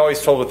history is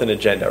always told with an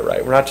agenda,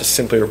 right? We're not just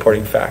simply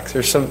reporting facts.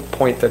 There's some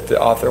point that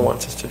the author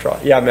wants us to draw.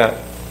 Yeah, Matt?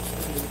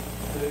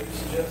 They're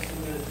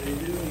suggesting that they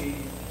do need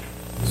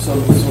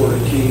some sort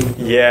of king.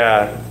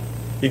 Yeah,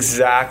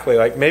 exactly.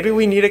 Like, maybe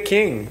we need a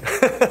king.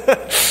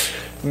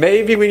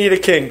 Maybe we need a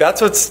king.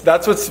 That's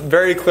what's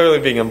very clearly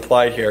being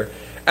implied here.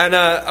 And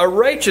a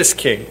righteous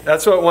king.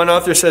 That's what one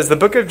author says. The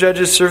book of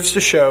Judges serves to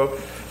show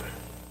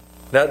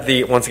that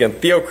the, once again,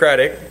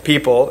 theocratic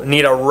people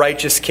need a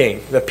righteous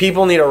king. The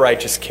people need a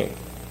righteous king.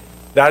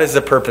 That is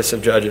the purpose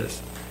of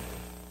Judges.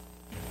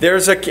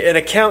 There's an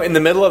account in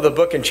the middle of the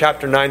book in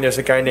chapter 9. There's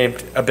a guy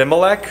named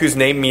Abimelech whose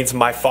name means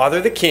my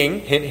father the king.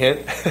 Hint,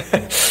 hint.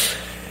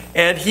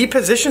 And he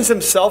positions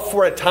himself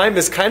for a time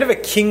as kind of a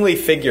kingly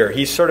figure.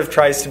 He sort of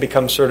tries to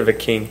become sort of a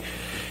king.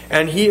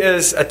 And he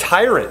is a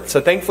tyrant.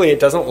 So thankfully it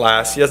doesn't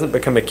last. He doesn't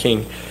become a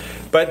king.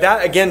 But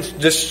that, again,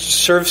 just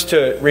serves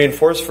to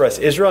reinforce for us,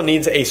 Israel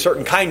needs a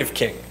certain kind of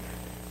king.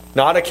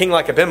 Not a king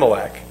like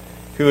Abimelech,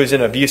 who is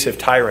an abusive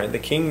tyrant. The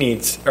king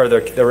needs, or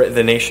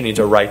the nation needs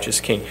a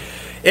righteous king.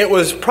 It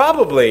was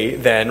probably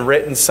then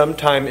written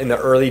sometime in the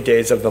early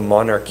days of the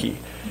monarchy.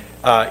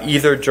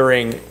 Either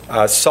during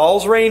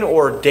Saul's reign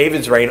or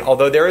David's reign,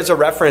 although there is a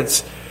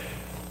reference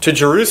to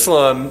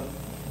Jerusalem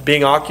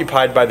being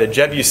occupied by the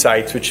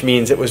Jebusites, which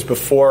means it was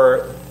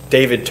before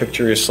David took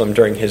Jerusalem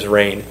during his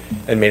reign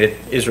and made it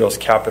Israel's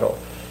capital.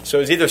 So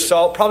it was either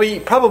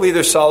probably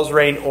either Saul's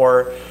reign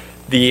or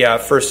the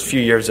first few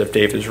years of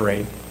David's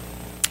reign.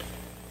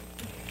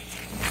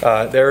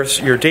 There's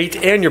your date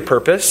and your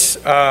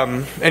purpose.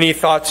 Any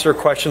thoughts or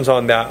questions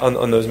on that,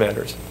 on those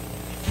matters?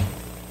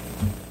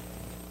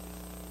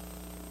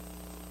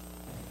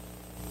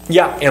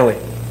 Yeah, Annalie.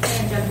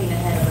 I'm jumping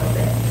ahead a little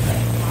bit.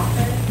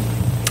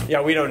 Author?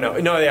 Yeah, we don't know.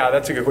 No, yeah,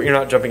 that's a good. You're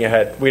not jumping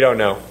ahead. We don't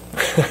know.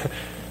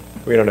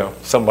 We don't know.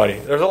 Somebody.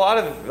 There's a lot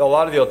of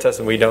the Old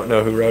Testament we don't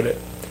know who wrote it.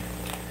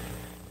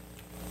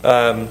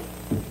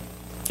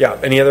 Yeah.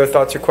 Any other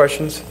thoughts or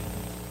questions?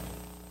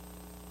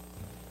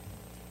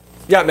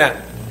 Yeah,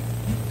 Matt.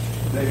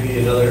 Maybe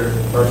another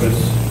purpose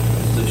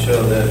is to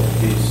show that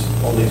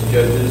all these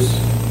judges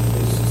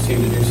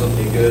seem to do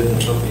something good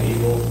and something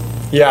evil.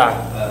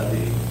 Yeah.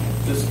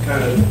 Just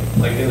kind of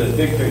like in the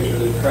big picture,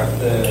 the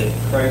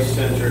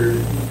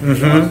Christ-centered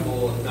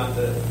gospel, and not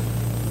to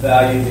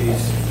value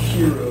these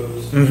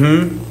heroes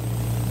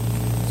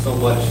so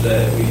much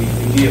that we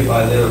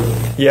deify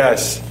them.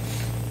 Yes,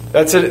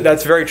 that's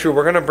very true.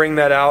 We're going to bring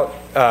that out,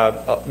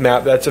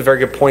 Matt. That's a very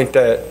good point.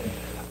 That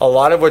a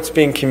lot of what's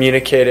being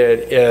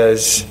communicated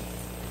is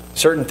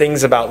certain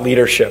things about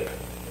leadership,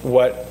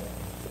 what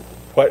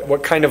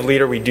kind of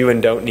leader we do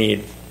and don't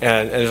need,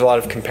 and there's a lot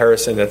of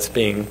comparison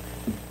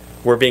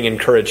we're being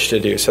encouraged to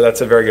do. So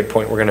that's a very good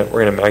point. We're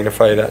gonna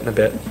magnify that in a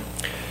bit.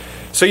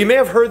 So you may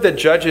have heard that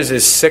Judges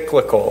is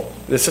cyclical.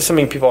 This is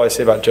something people always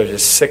say about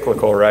Judges,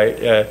 cyclical, right?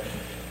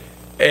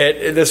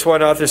 This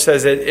one author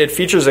says it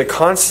features a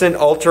constant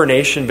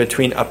alternation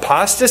between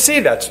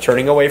apostasy, that's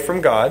turning away from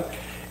God,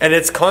 and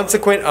its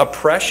consequent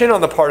oppression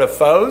on the part of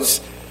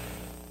foes,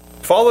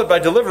 followed by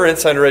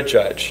deliverance under a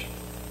judge.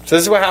 So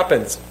this is what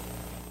happens.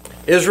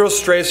 Israel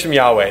strays from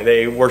Yahweh.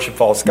 They worship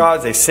false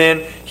gods. They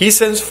sin. He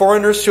sends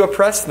foreigners to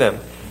oppress them.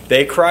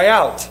 They cry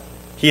out.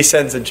 He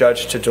sends a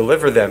judge to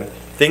deliver them.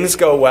 Things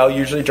go well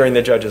usually during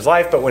the judge's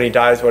life, but when he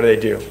dies, what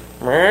do?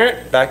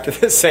 Back to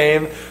the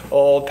same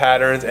old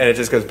patterns, and it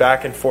just goes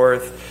back and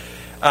forth.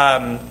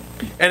 And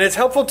it's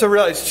helpful to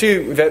realize,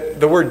 too,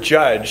 that the word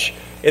judge,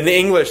 in the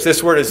English,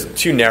 this word is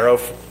too narrow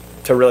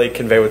to really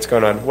convey what's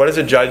going on. What does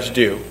a judge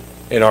do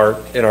in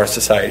our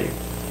society?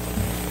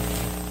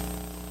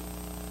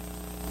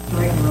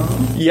 Right and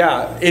wrong?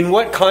 Yeah, in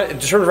what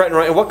determines right and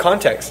wrong? In what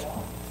context?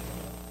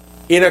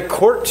 In a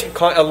court,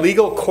 a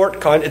legal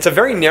court it's a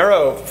very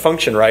narrow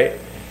function, right?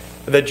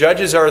 The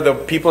judges are the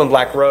people in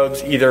black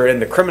robes, either in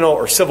the criminal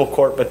or civil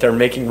court, but they're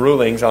making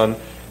rulings on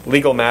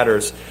legal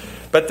matters.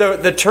 But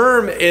the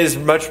term is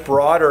much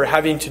broader,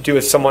 having to do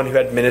with someone who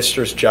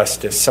administers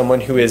justice,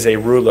 someone who is a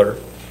ruler.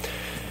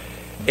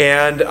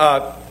 And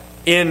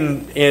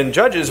in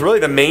judges, really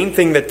the main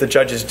thing that the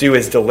judges do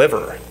is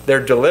deliver.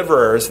 They're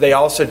deliverers. They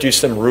also do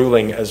some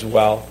ruling as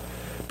well.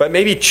 But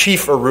maybe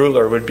chief or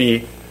ruler would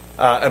be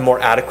a more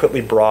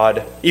adequately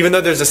broad, even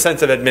though there's a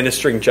sense of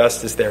administering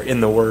justice there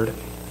in the word.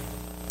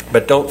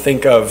 But don't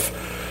think of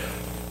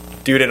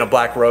dude in a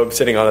black robe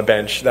sitting on a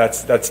bench.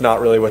 That's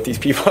not really what these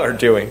people are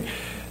doing,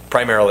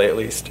 primarily at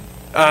least.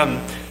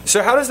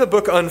 So how does the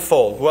book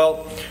unfold?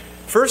 Well,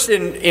 first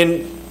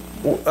in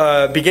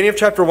beginning of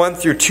chapter 1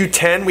 through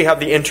 2:10, we have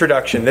the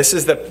introduction. This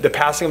is the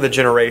passing of the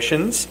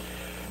generations,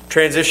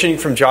 transitioning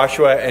from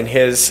Joshua and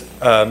his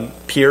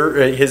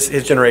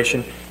his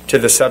generation to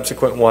the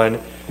subsequent one.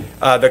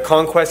 The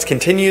conquest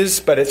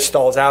continues, but it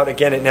stalls out.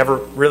 Again, it never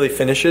really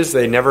finishes.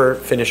 They never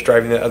finish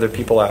driving the other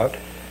people out.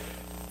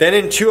 Then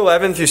in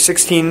 2:11 through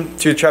 16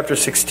 through chapter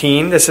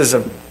 16, this is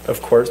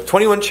of course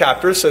 21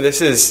 chapters. So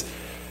this is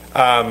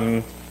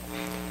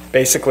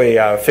basically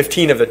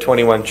 15 of the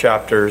 21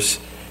 chapters.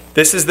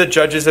 This is the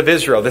judges of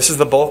Israel. This is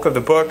the bulk of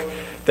the book.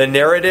 The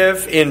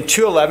narrative in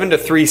 2:11 to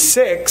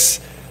 3:6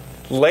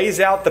 lays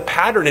out the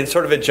pattern in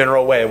sort of a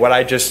general way, what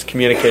I just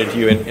communicated to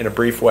you in a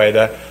brief way.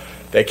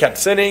 They kept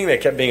sinning, they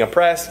kept being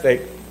oppressed,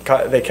 they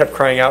kept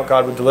crying out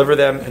God would deliver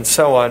them, and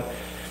so on.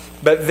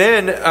 But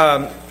then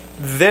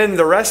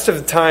the rest of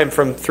the time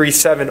from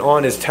 3:7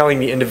 on is telling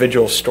the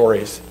individual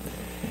stories.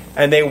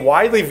 And they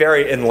widely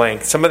vary in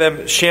length. Some of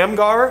them,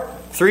 Shamgar,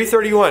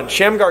 3:31.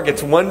 Shamgar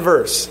gets one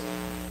verse.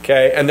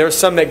 Okay, and there's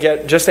some that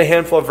get just a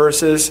handful of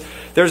verses.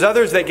 There's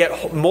others that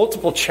get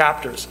multiple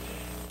chapters.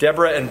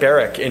 Deborah and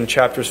Barak in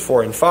chapters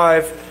 4 and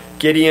 5.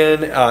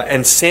 Gideon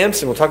and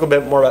Samson. We'll talk a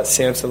bit more about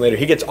Samson later.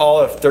 He gets all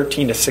of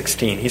 13 to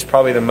 16. He's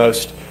probably the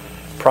most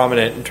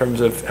prominent in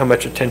terms of how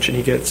much attention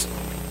he gets.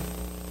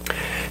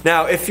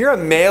 Now, if you're a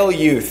male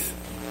youth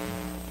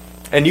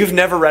and you've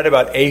never read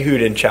about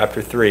Ehud in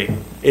chapter 3,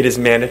 it is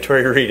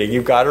mandatory reading.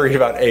 You've got to read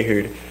about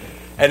Ehud.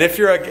 And if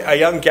you're a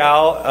young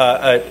gal,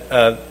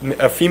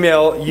 a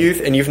female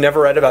youth, and you've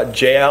never read about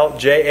Jael,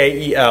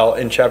 Jael,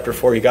 in chapter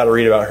 4, you got to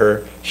read about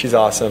her. She's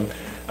awesome.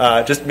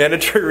 Just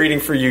mandatory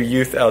reading for you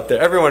youth out there.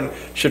 Everyone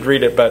should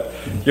read it, but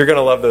you're going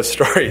to love those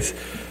stories.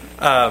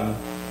 Yeah,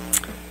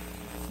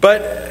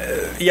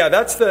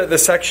 that's the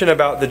section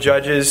about the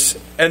judges.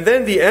 And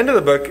then the end of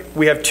the book,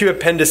 we have two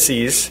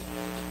appendices,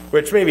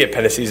 which maybe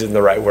appendices isn't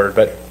the right word,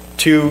 but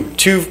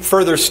two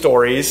further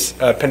stories.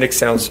 Appendix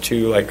sounds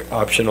too like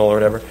optional or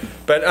whatever.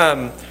 But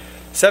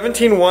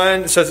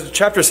 17:1, so it's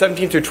chapter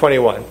 17 through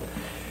 21.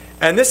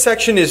 And this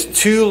section is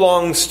two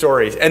long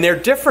stories. And they're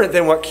different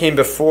than what came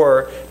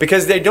before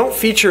because they don't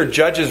feature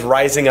judges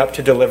rising up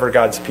to deliver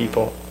God's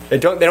people. They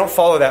don't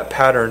follow that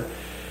pattern.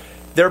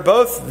 They're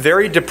both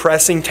very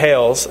depressing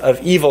tales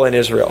of evil in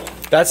Israel.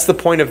 That's the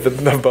point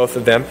of both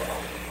of them.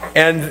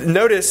 And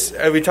notice,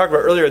 we talked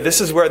about earlier,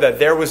 this is where the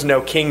there was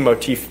no king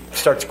motif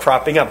starts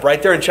cropping up,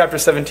 right there in chapter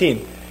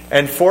 17.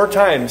 And 4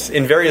 times,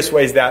 in various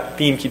ways, that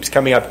theme keeps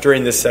coming up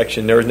during this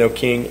section. There was no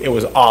king. It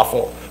was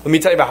awful. Let me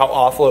tell you about how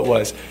awful it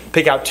was.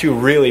 Pick out 2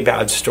 really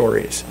bad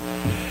stories.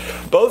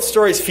 Both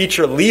stories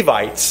feature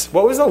Levites.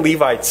 What was the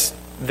Levites,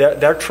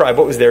 their tribe,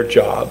 what was their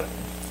job?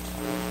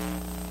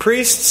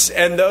 Priests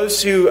and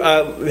those who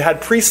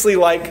had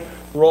priestly-like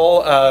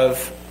role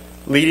of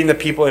leading the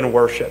people in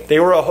worship. They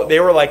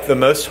were like the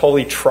most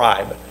holy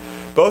tribe.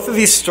 Both of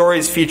these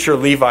stories feature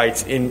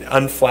Levites in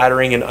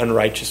unflattering and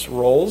unrighteous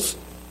roles.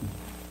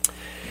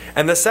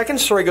 And the second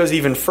story goes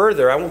even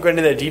further. I won't go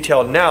into the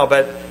detail now,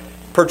 but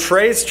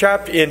portrays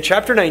in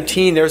chapter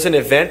 19, there's an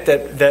event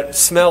that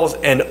smells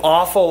an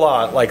awful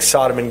lot like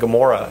Sodom and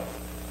Gomorrah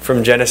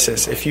from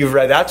Genesis. If you've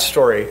read that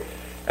story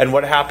and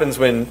what happens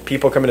when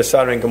people come into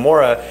Sodom and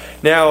Gomorrah.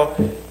 Now,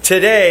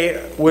 today,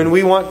 when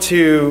we want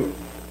to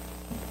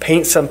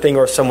paint something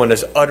or someone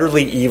as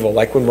utterly evil,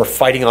 like when we're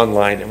fighting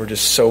online and we're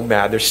just so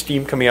mad, there's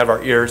steam coming out of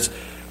our ears,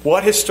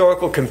 what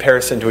historical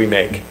comparison do we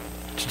make?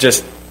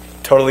 Just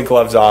totally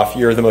gloves off,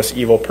 you're the most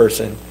evil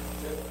person.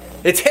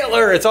 It's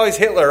Hitler. It's always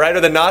Hitler, right?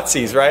 Or the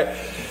Nazis, right?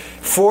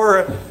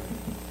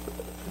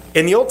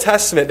 In the Old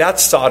Testament,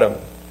 that's Sodom.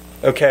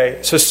 Okay?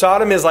 So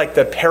Sodom is like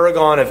the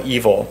paragon of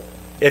evil.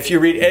 If you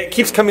read, it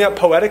keeps coming up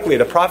poetically.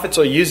 The prophets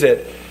will use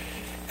it.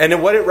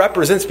 And what it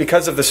represents,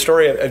 because of the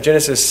story of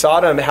Genesis,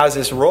 Sodom has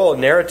this role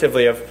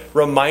narratively of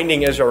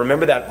reminding Israel,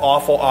 remember that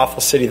awful,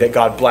 awful city that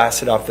God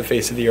blasted off the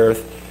face of the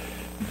earth.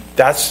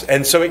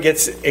 And so it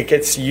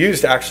gets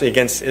used actually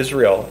against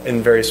Israel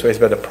in various ways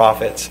by the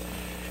prophets.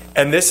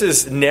 And this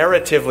is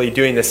narratively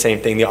doing the same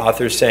thing. The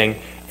author's saying,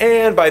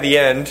 and by the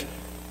end,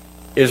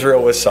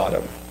 Israel was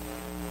Sodom.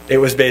 It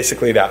was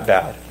basically that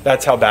bad.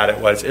 That's how bad it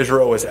was.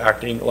 Israel was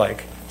acting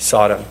like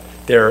Sodom.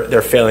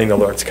 They're failing the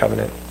Lord's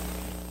covenant.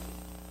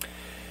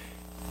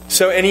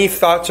 So any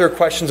thoughts or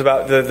questions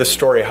about the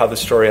story, how the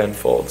story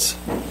unfolds?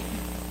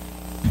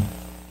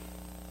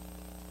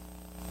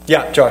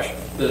 Yeah, Josh.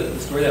 the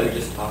story that we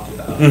just talked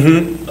about,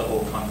 Mhm. the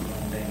whole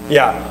concubine thing.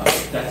 Yeah.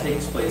 That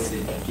takes place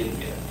in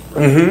Gibeah,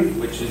 right? Mhm.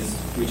 Which is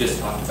we just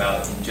talked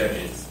about in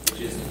Judges,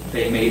 which is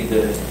they made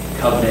the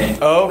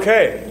covenant.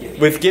 Okay.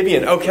 With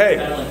Gibeon. Okay.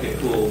 Kind of like a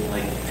cool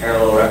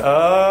parallel reference.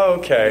 Oh,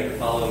 okay. You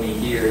follow me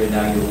here, and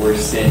now your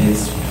worst sin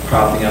is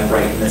propping up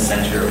right in the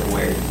center of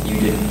where you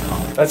didn't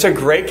come. That's a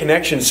great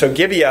connection. So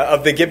Gibeah,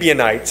 of the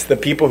Gibeonites, the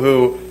people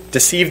who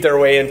deceived their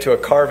way into a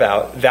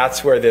carve-out,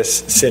 that's where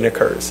this sin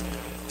occurs.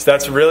 So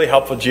that's a really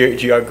helpful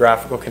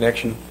geographical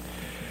connection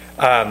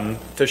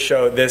to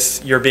show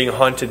this, you're being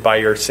haunted by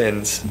your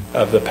sins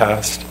of the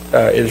past,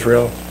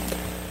 Israel.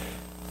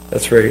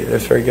 That's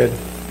very good.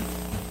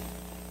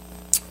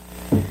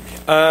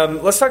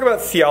 Let's talk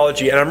about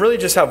theology, and I really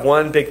just have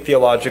one big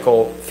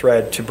theological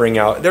thread to bring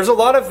out. There's a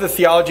lot of the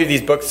theology of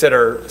these books that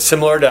are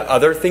similar to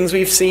other things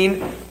we've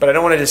seen, but I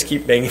don't want to just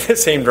keep banging the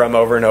same drum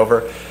over and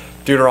over.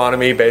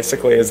 Deuteronomy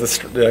basically is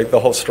the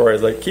whole story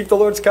is keep the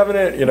Lord's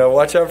covenant,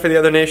 watch out for the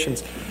other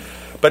nations.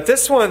 But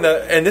this one,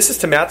 and this is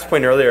to Matt's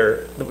point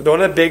earlier,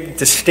 one of the big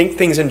distinct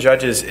things in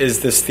Judges is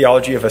this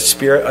theology of a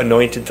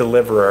spirit-anointed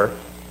deliverer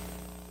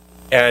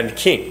and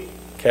king.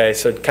 Okay,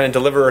 so kind of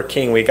deliverer,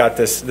 king, we got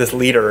this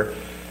leader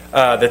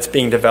that's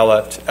being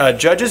developed.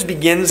 Judges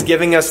begins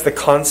giving us the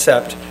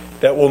concept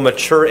that will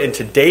mature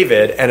into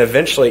David and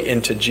eventually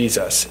into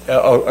Jesus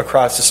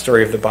across the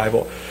story of the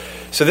Bible.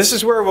 So this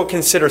is where we'll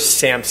consider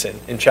Samson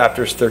in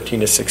chapters 13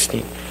 to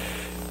 16.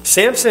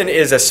 Samson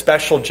is a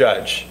special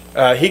judge.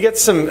 He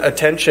gets some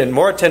attention,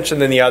 more attention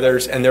than the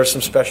others, and there's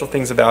some special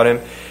things about him.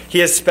 He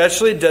is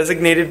specially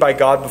designated by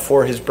God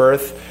before his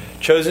birth,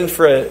 chosen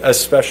for a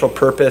special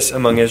purpose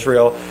among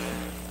Israel.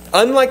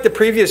 Unlike the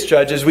previous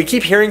judges, we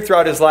keep hearing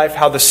throughout his life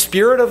how the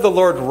Spirit of the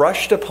Lord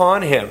rushed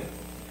upon him.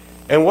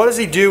 And what does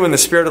he do when the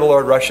Spirit of the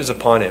Lord rushes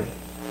upon him?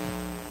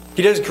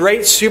 He does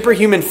great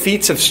superhuman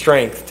feats of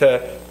strength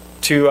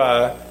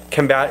to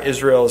combat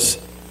Israel's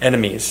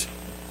enemies.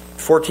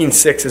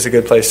 14:6 is a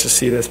good place to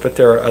see this, but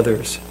there are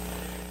others.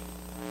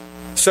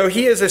 So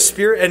he is a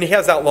spirit, and he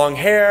has that long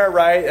hair,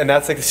 right? And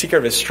that's the secret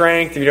of his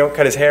strength. If you don't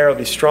cut his hair, he'll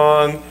be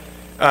strong.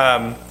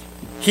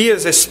 He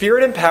is a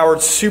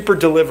spirit-empowered super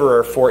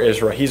deliverer for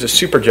Israel. He's a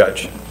super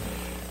judge.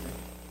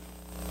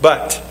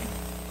 But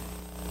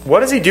what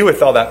does he do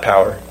with all that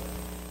power?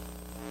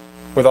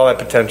 With all that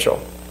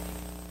potential?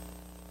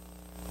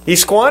 He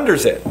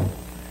squanders it.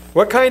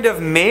 What kind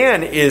of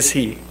man is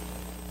he?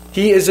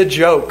 He is a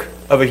joke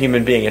of a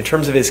human being in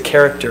terms of his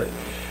character.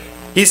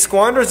 He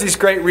squanders these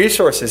great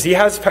resources. He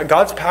has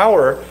God's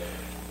power,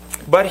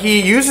 but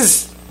he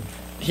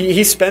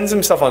spends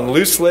himself on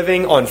loose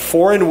living, on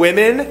foreign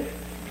women,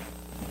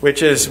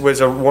 which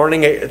was a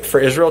warning for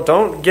Israel.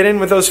 Don't get in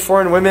with those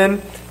foreign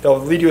women. They'll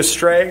lead you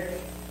astray.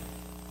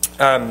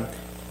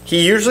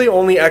 He usually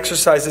only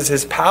exercises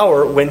his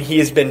power when he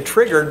has been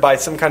triggered by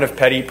some kind of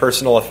petty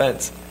personal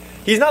offense.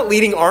 He's not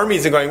leading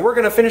armies and going, we're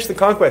going to finish the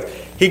conquest.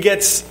 He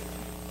gets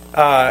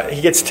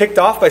ticked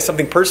off by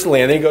something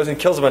personally, and then he goes and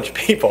kills a bunch of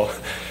people.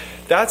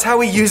 That's how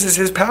he uses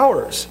his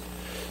powers.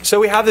 So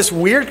we have this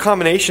weird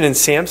combination in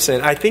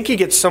Samson. I think he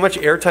gets so much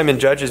airtime in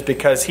Judges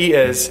because he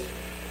is...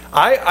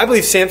 I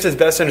believe Samson's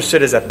best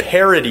understood as a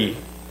parody,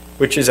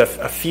 which is a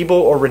feeble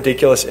or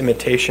ridiculous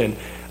imitation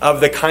of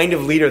the kind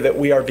of leader that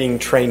we are being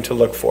trained to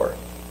look for.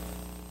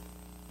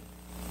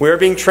 We are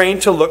being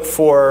trained to look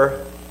for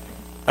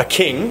a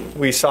king.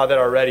 We saw that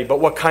already. But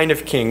what kind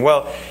of king?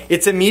 Well,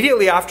 it's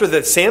immediately after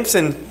the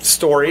Samson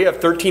story of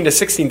 13 to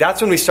 16.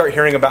 That's when we start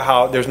hearing about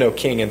how there's no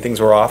king and things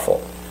were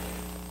awful.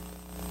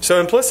 So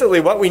implicitly,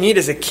 what we need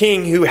is a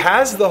king who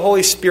has the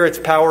Holy Spirit's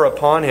power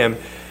upon him,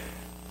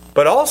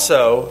 but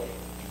also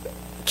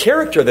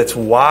character that's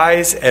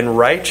wise and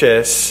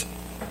righteous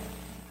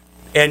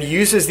and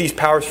uses these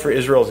powers for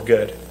Israel's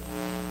good.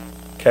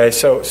 Okay,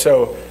 so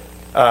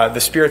the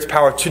Spirit's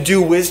power to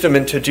do wisdom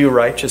and to do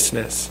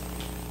righteousness.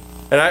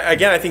 And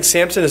I think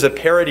Samson is a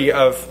parody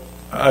of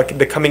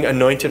the coming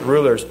anointed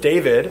rulers,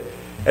 David,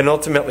 and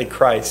ultimately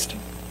Christ.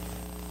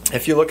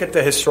 If you look at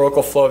the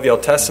historical flow of the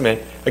Old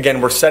Testament,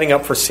 again, we're setting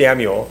up for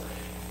Samuel.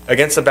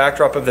 Against the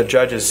backdrop of the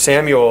Judges,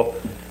 Samuel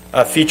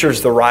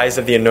features the rise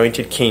of the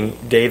anointed king,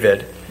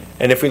 David.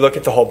 And if we look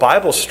at the whole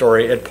Bible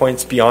story, it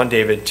points beyond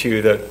David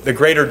to the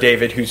greater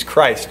David, who's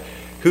Christ,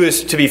 who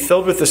is to be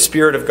filled with the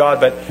Spirit of God.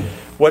 But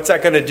what's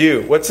that going to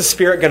do? What's the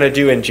Spirit going to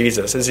do in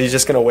Jesus? Is he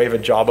just going to wave a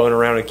jawbone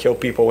around and kill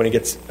people when he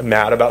gets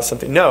mad about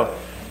something? No.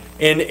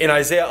 In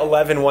Isaiah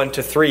 11,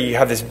 1-3, you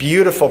have this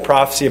beautiful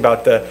prophecy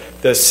about the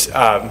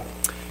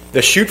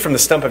shoot from the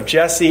stump of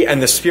Jesse,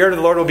 and the Spirit of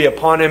the Lord will be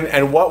upon him.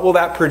 And what will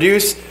that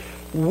produce?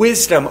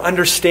 Wisdom,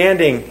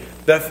 understanding,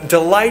 the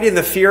delight in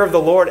the fear of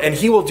the Lord, and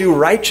he will do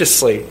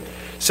righteously.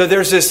 So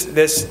there's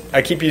this,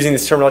 I keep using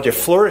this terminology, a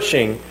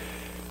flourishing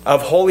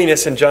of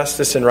holiness and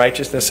justice and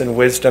righteousness and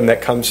wisdom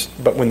that comes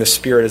but when the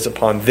Spirit is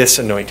upon this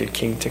anointed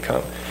king to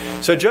come.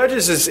 So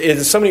Judges is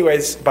in so many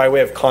ways, by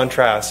way of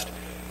contrast,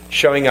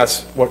 showing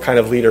us what kind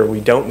of leader we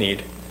don't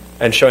need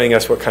and showing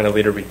us what kind of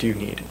leader we do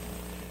need.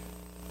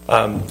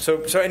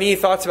 So any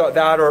thoughts about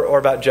that or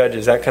about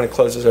Judges? That kind of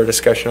closes our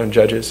discussion on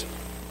Judges.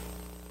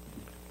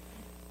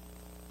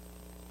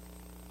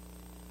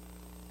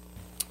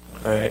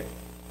 All right.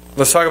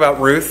 Let's talk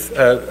about Ruth.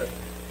 The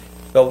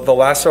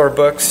last of our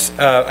books.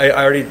 I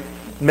already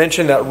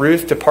mentioned that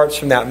Ruth departs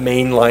from that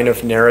main line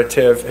of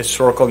narrative,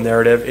 historical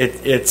narrative.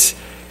 It's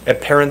a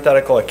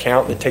parenthetical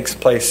account that takes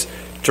place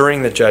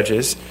during the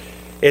Judges.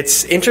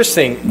 It's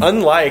interesting,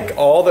 unlike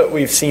all that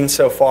we've seen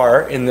so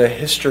far in the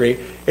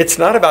history, it's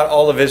not about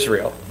all of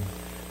Israel.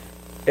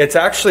 It's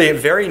actually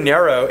very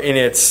narrow in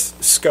its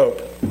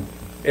scope.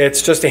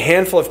 It's just a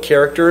handful of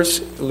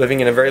characters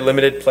living in a very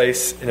limited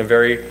place in a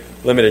very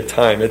limited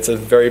time. It's a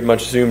very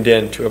much zoomed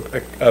in to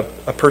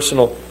a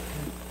personal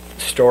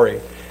story.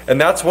 And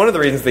that's one of the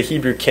reasons the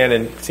Hebrew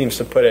canon seems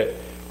to put it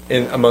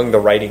in among the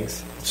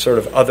writings, sort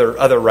of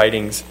other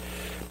writings.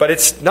 But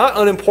it's not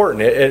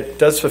unimportant. It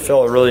does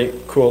fulfill a really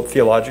cool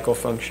theological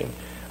function.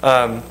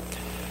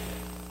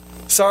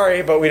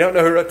 Sorry, but we don't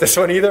know who wrote this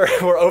one either.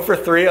 We're 0 for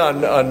 3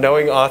 on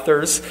knowing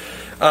authors.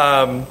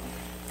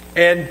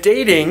 And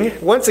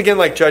dating, once again,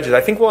 like Judges,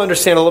 I think we'll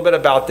understand a little bit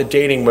about the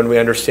dating when we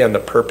understand the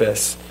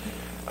purpose.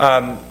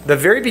 The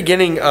very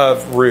beginning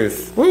of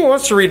Ruth. Who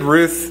wants to read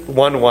Ruth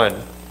 1:1?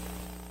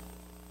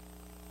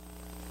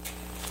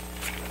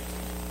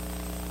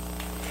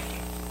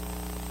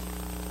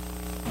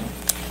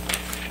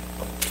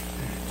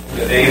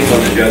 The days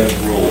when the judges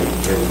ruled,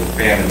 there was a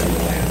famine in the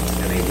land,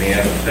 and a man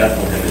of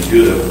Bethlehem in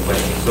Judah went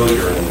to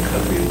sojourn in the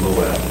country of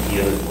Moab, he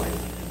and his wife.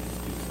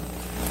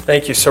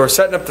 Thank you. So we're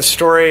setting up the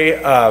story,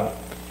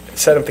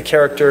 setting up the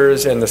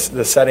characters, and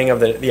the setting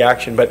of the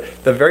action.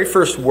 But the very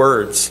first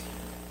words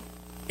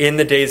in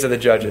the days of the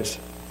Judges.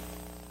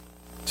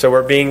 So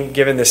we're being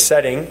given this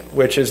setting,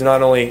 which is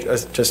not only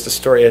just a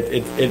story,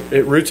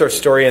 it roots our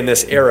story in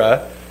this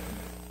era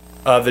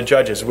of the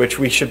Judges, which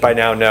we should by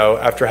now know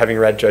after having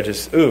read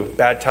Judges. Ooh,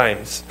 bad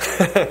times.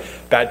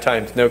 Bad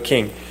times, no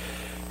king.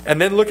 And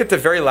then look at the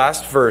very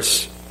last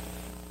verse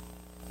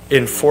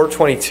in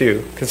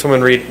 4:22. Can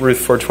someone read Ruth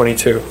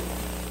 4:22?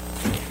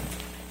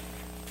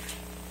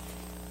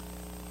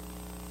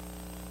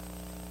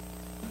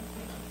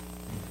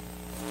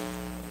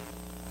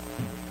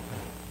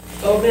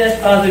 Obed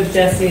fathered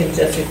Jesse, and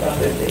Jesse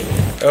fathered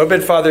David.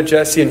 Obed fathered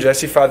Jesse, and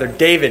Jesse fathered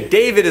David.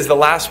 David is the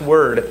last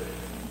word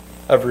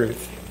of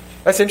Ruth.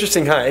 That's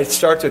interesting, huh? It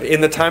starts with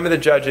in the time of the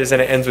Judges,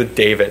 and it ends with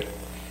David.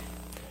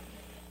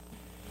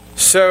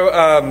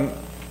 So,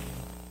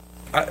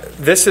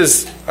 this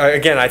is,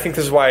 again, I think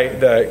this is why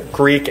the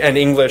Greek and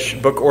English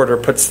book order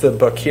puts the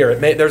book here.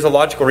 There's a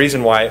logical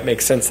reason why it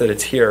makes sense that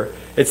it's here.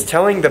 It's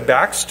telling the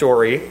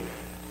backstory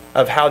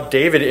of how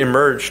David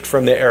emerged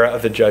from the era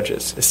of the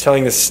Judges. It's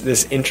telling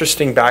this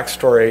interesting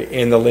backstory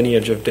in the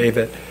lineage of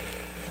David.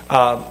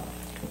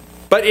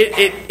 But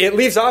it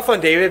leaves off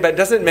on David, but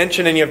doesn't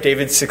mention any of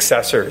David's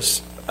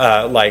successors,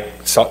 like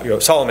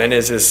Solomon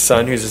is his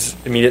son, who's his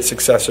immediate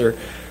successor,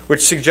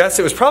 which suggests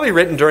it was probably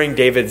written during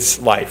David's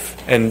life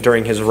and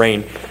during his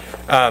reign.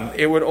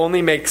 It would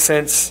only make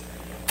sense,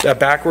 a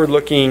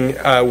backward-looking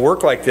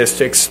work like this,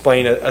 to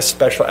explain a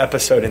special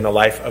episode in the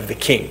life of the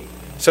king.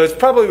 So it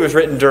probably was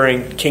written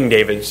during King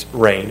David's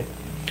reign,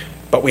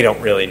 but we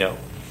don't really know.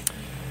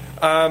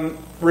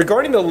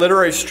 Regarding the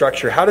literary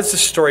structure, how does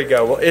this story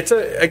go? Well, it's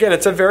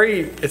a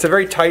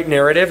very tight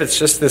narrative. It's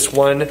just this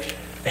one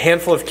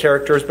handful of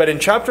characters. But in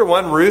chapter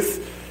 1,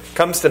 Ruth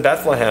comes to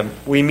Bethlehem.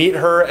 We meet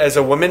her as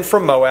a woman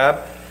from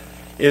Moab,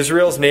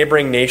 Israel's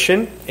neighboring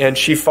nation, and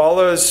she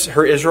follows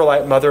her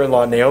Israelite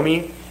mother-in-law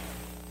Naomi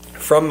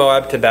from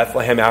Moab to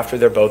Bethlehem after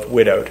they're both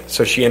widowed.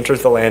 So she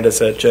enters the land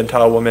as a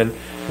Gentile woman.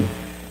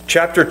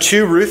 Chapter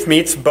 2, Ruth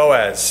meets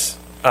Boaz.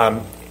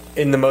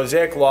 In the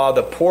Mosaic law,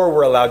 the poor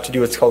were allowed to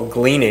do what's called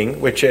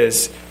gleaning, which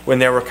is when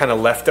there were kind of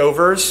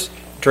leftovers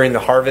during the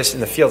harvest in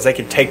the fields. They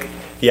could take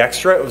the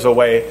extra. It was a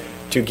way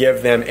to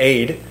give them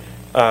aid,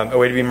 a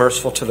way to be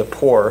merciful to the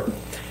poor.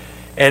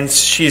 And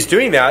she's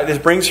doing that. This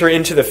brings her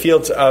into the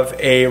fields of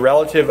a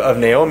relative of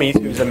Naomi,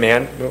 who's a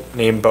man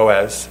named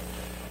Boaz.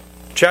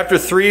 Chapter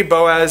 3,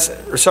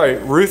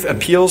 Ruth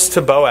appeals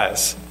to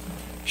Boaz.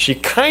 She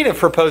kind of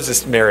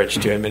proposes marriage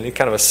to him in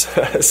kind of a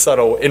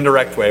subtle,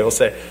 indirect way, we'll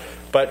say.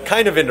 But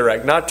kind of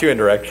indirect, not too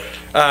indirect.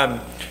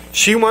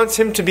 She wants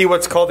him to be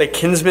what's called a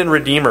kinsman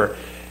redeemer.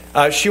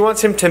 She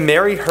wants him to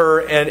marry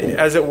her and,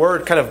 as it were,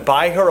 kind of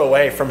buy her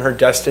away from her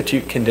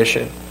destitute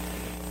condition.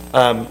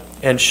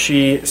 And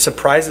she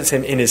surprises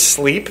him in his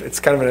sleep. It's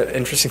kind of an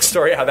interesting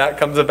story how that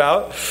comes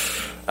about.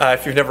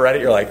 If you've never read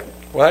it, you're like,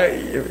 what?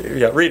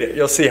 Yeah, read it.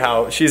 You'll see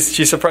how she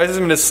surprises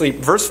him in his sleep.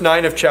 Verse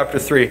 9 of chapter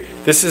 3.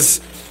 This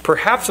is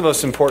perhaps the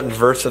most important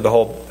verse of the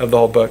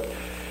whole book.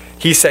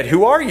 He said,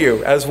 "Who are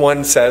you?" as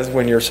one says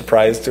when you're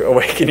surprised to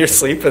awake in your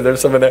sleep and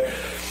there's someone there.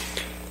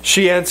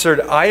 She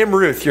answered, "I am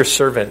Ruth, your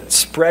servant.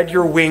 Spread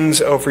your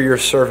wings over your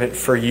servant,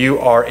 for you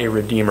are a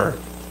redeemer."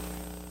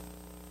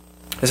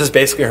 This is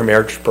basically her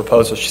marriage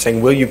proposal. She's saying,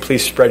 "Will you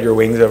please spread your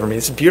wings over me?"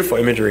 It's beautiful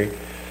imagery.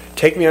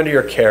 "Take me under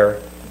your care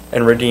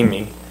and redeem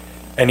me."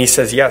 And he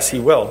says, yes, he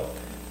will.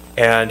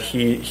 And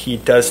he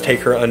does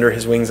take her under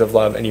his wings of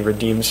love, and he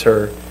redeems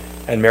her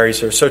and marries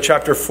her. So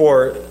chapter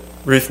 4,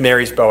 Ruth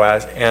marries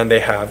Boaz, and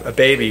they have a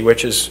baby,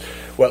 which is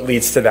what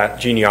leads to that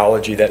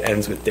genealogy that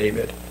ends with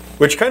David.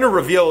 which kind of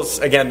reveals,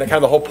 again,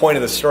 the whole point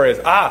of the story is,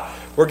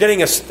 we're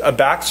getting a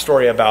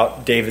backstory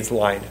about David's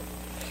line,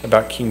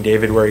 about King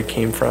David, where he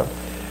came from.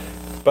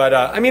 But,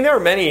 there are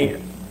many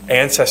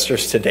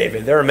ancestors to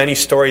David. There are many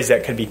stories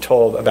that could be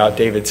told about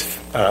David's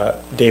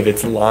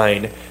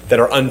line that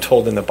are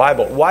untold in the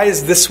Bible. Why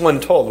is this one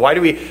told? Why do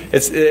we?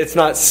 It's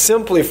not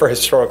simply for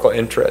historical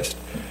interest.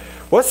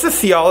 What's the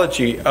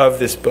theology of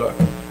this book?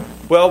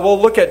 Well, we'll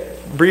look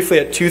briefly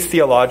at two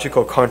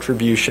theological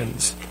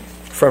contributions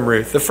from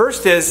Ruth. The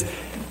first is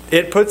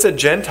it puts a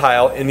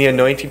Gentile in the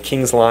anointed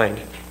king's line.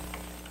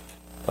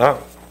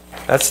 Wow,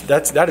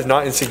 that is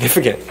not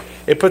insignificant.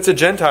 It puts a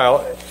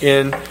Gentile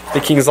in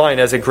the king's line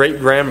as a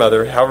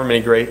great-grandmother, however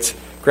many greats,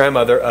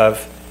 grandmother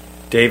of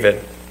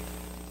David.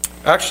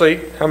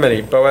 Actually, how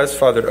many? Boaz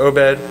fathered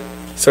Obed.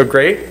 So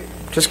great?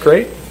 Just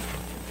great?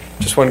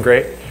 Just one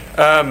great?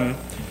 The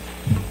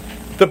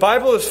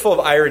Bible is full of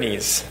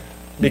ironies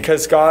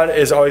because God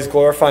is always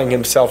glorifying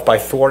himself by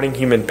thwarting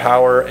human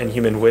power and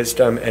human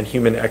wisdom and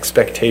human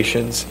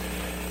expectations.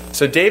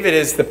 So David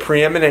is the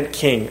preeminent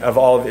king of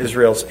all of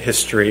Israel's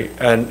history.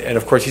 And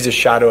of course, he's a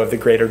shadow of the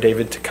greater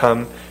David to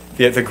come,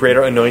 the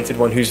greater anointed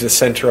one who's the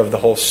center of the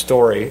whole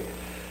story.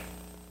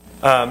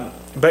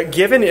 But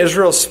given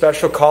Israel's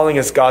special calling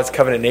as God's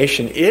covenant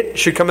nation, it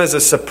should come as a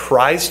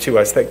surprise to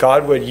us that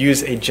God would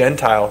use a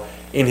Gentile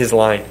in his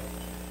line,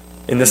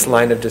 in this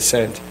line of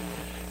descent.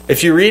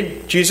 If you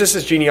read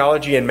Jesus'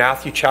 genealogy in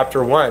Matthew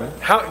chapter 1,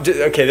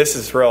 this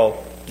is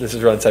real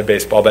inside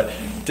baseball, but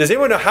does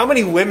anyone know how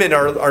many women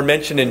are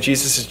mentioned in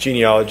Jesus'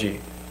 genealogy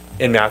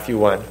in Matthew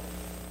 1?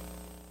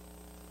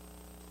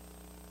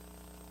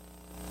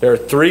 There are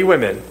 3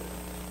 women,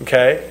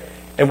 okay?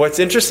 And what's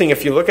interesting,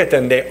 if you look at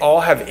them, they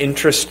all have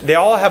interest. They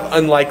all have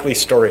unlikely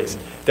stories.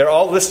 They're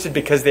all listed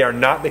because they are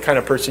not the kind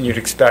of person you'd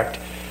expect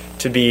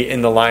to be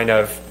in the line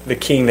of the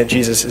king that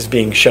Jesus is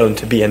being shown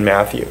to be in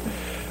Matthew.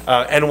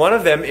 And one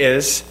of them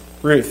is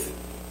Ruth.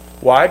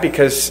 Why?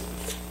 Because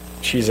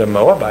she's a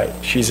Moabite.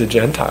 She's a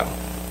Gentile.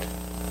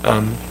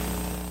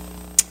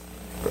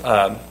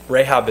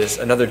 Rahab is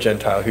another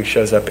Gentile who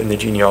shows up in the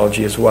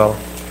genealogy as well.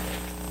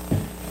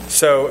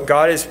 So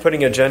God is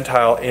putting a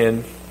Gentile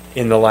in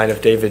the line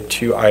of David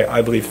to,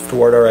 I believe,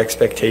 thwart our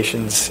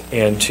expectations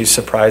and to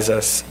surprise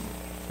us.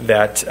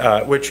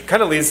 That which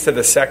kind of leads to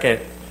the second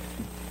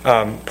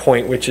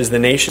point, which is the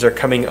nations are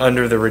coming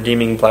under the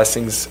redeeming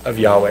blessings of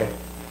Yahweh.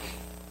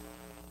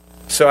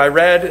 So I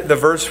read the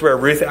verse where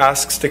Ruth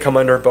asks to come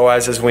under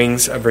Boaz's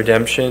wings of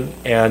redemption,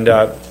 and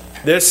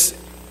this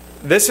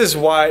is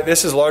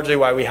largely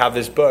why we have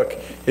this book,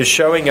 is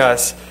showing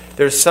us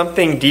there's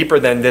something deeper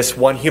than this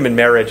one human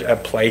marriage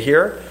at play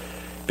here.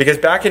 Because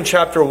back in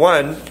chapter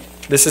 1,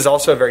 this is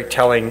also a very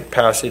telling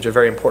passage, a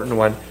very important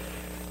one.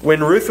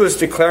 When Ruth was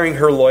declaring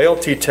her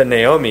loyalty to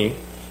Naomi,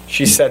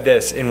 she said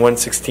this in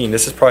 1:16.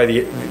 This is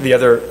probably the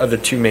other of the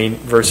 2 main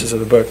verses of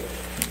the book.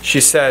 She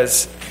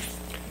says,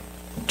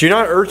 "Do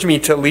not urge me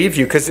to leave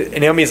you," because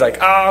Naomi's like,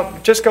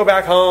 just go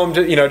back home,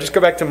 just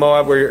go back to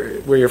Moab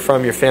where you're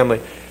from, your family.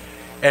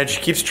 And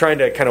she keeps trying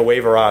to kind of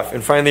wave her off.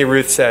 And finally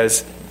Ruth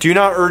says, "Do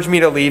not urge me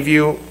to leave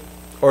you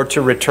or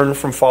to return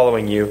from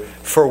following you.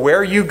 For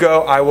where you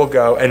go, I will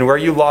go, and where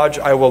you lodge,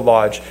 I will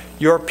lodge.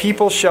 Your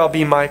people shall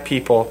be my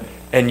people,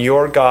 and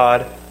your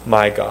God,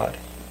 my God."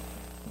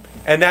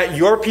 And that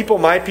your people,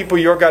 my people,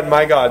 your God,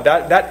 my God,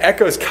 that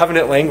echoes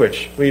covenant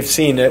language. We've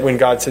seen it when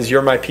God says,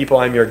 "You're my people,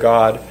 I'm your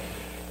God."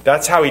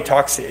 That's how he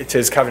talks to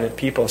his covenant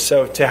people.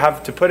 So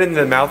to put in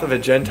the mouth of a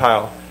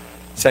Gentile,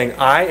 saying,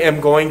 "I am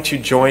going to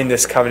join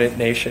this covenant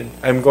nation.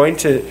 I'm going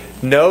to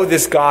know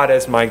this God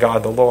as my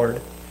God, the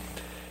Lord."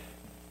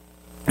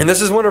 And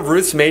this is one of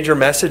Ruth's major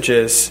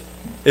messages,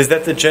 is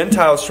that the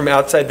Gentiles from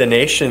outside the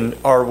nation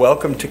are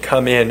welcome to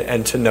come in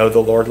and to know the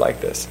Lord like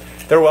this.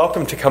 They're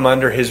welcome to come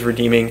under his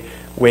redeeming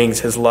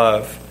wings, his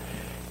love.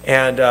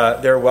 And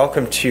they're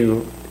welcome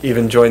to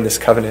even join this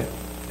covenant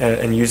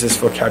and use this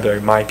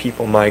vocabulary, "my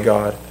people, my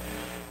God."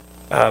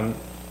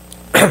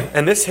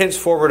 And this hints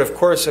forward, of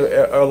course,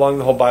 along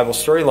the whole Bible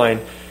storyline,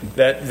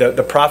 that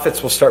the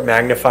prophets will start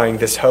magnifying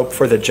this hope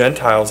for the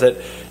Gentiles, that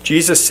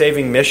Jesus'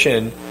 saving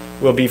mission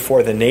will be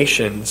for the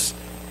nations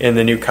in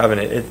the new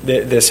covenant.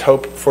 This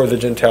hope for the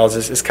Gentiles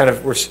is kind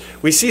of,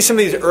 we see some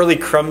of these early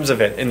crumbs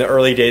of it in the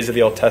early days of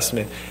the Old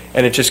Testament,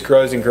 and it just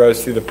grows and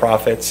grows through the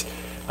prophets.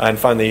 And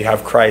finally you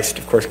have Christ,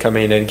 of course,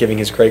 coming in and giving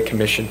his great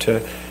commission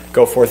to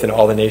go forth into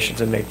all the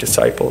nations and make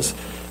disciples.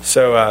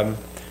 So,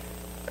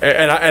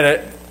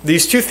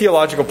 these 2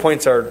 theological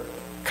points are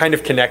kind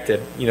of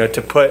connected.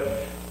 To put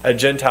a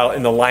Gentile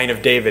in the line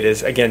of David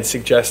is, again,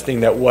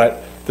 suggesting that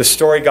what the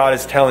story God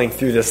is telling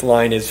through this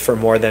line is for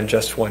more than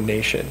just one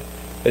nation.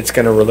 It's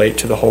going to relate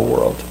to the whole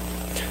world.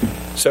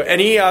 So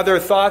any other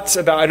thoughts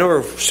about, I know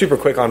we're super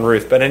quick on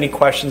Ruth, but any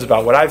questions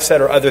about what I've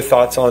said or other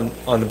thoughts on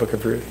the book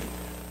of Ruth?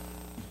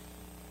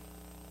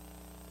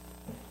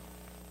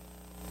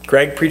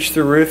 Greg preached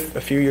through Ruth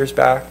a few years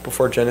back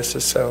before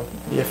Genesis, so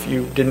if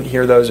you didn't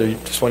hear those or you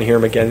just want to hear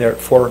them again, there are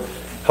 4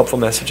 helpful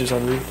messages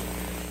on Ruth.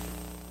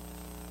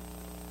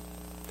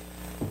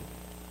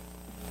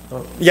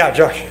 Yeah,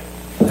 Josh.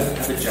 I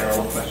have a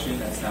general question.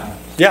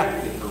 Yeah.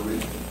 For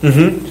Ruth.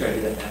 Mm-hmm. Should I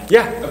do that now?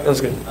 Yeah, that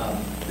was good.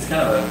 It's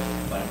kind of a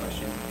fun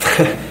question.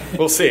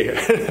 We'll see.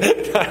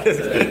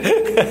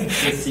 The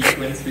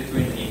sequence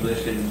between the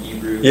English and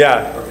Hebrew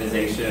Yeah.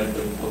 organization of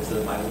the books of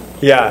the Bible.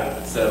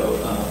 Yeah. So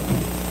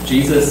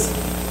Jesus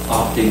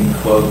often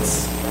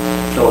quotes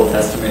the Old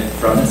Testament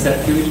from the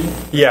Septuagint.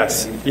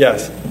 Yes.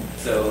 Yes.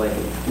 So like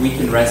we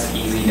can rest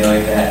easy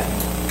knowing that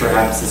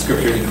perhaps the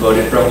scripture he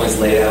quoted from was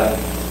laid out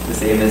the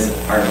same as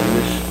our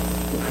English.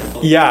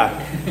 Yeah.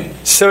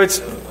 So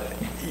it's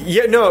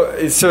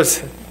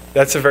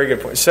that's a very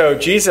good point. So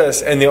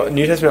Jesus and the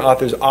New Testament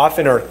authors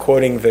often are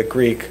quoting the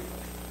Greek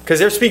because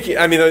they're speaking.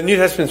 I mean, the New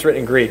Testament's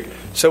written in Greek.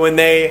 So when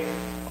they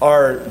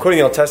are quoting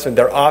the Old Testament,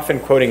 they're often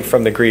quoting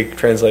from the Greek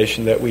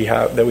translation that we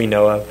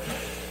know of.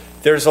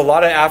 There's a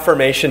lot of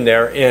affirmation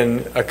there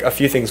in a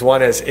few things.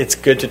 One is it's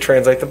good to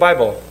translate the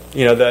Bible.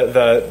 You know,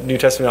 the New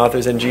Testament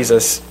authors and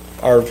Jesus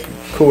are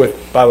cool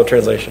with Bible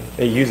translation.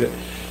 They use it.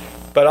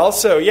 But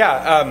also,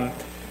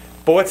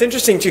 but what's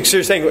interesting too, because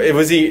you're saying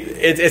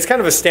it's kind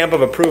of a stamp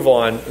of approval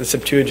on the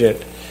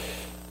Septuagint,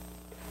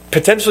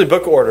 potentially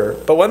book order.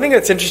 But one thing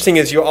that's interesting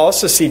is you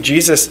also see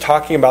Jesus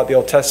talking about the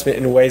Old Testament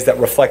in ways that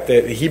reflect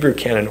the Hebrew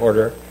canon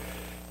order.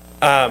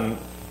 I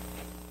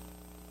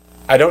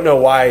don't know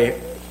why.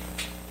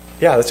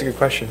 Yeah, that's a good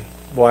question.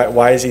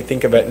 Why does he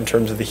think of it in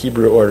terms of the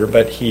Hebrew order?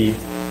 But he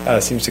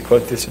seems to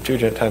quote the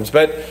Septuagint at times.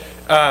 But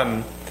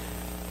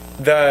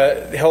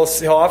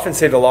he'll often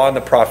say the law and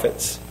the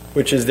prophets,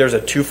 which is there's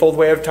a twofold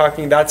way of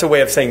talking. That's a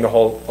way of saying the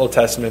whole Old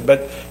Testament.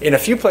 But in a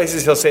few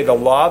places he'll say the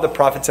law, the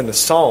prophets, and the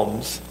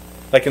Psalms.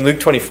 Like in Luke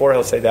 24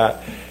 he'll say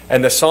that.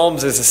 And the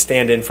Psalms is a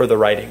stand-in for the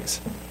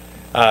writings.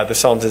 The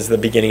Psalms is the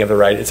beginning of the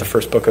writing. It's the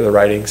first book of the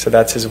writing. So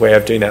that's his way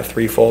of doing that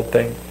threefold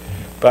thing.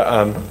 But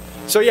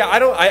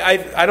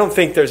I don't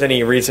think there's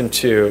any reason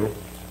to.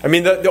 I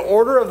mean, the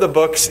order of the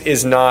books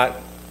is not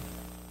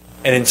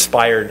an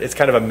inspired. It's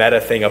kind of a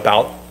meta thing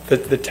about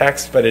the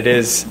text, but it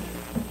is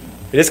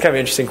kind of an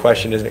interesting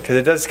question, isn't it? Because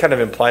it does kind of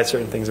imply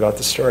certain things about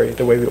the story,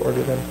 the way we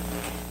order them.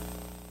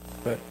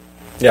 But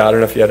yeah, I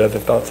don't know if you had other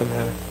thoughts on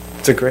that.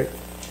 It's a great.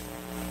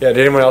 Yeah, did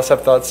anyone else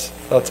have thoughts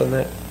on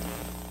that?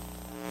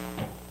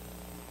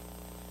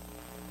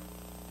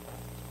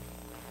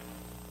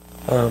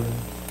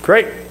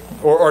 Great.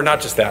 Or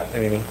not just that,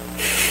 anything.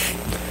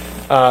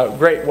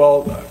 Great.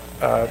 Well,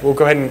 we'll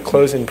go ahead and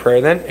close in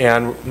prayer then.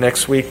 And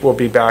next week we'll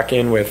be back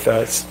in with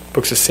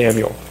books of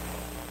Samuel.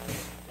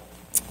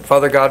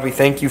 Father God, we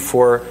thank you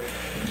for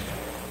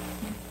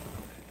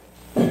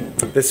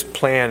this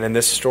plan and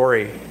this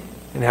story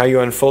and how you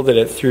unfolded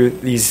it through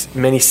these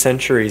many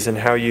centuries and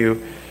how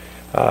you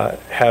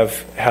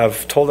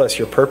have told us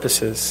your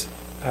purposes.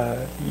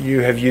 You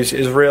have used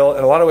Israel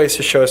in a lot of ways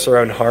to show us our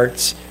own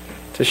hearts,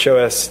 to show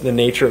us the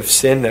nature of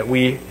sin that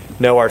we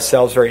know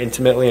ourselves very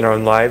intimately in our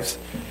own lives.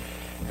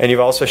 And you've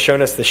also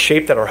shown us the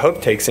shape that our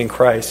hope takes in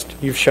Christ.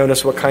 You've shown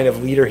us what kind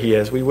of leader he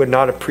is. We would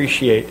not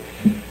appreciate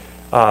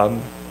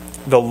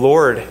the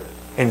Lord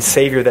and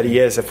Savior that he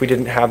is if we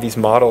didn't have these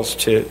models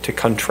to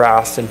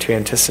contrast and to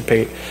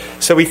anticipate.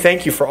 So we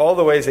thank you for all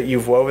the ways that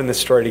you've woven this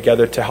story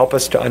together to help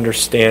us to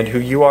understand who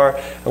you are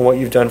and what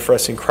you've done for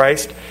us in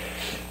Christ.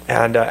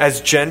 And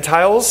as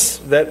Gentiles,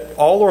 that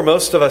all or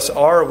most of us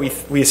are,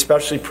 we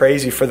especially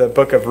praise you for the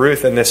book of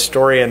Ruth and this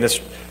story and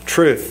this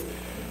truth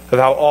of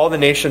how all the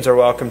nations are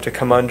welcome to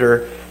come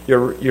under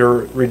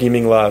your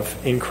redeeming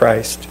love in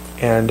Christ.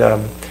 And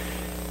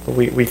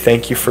we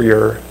thank you for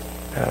your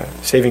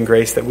saving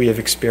grace that we have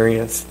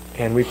experienced.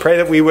 And we pray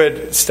that we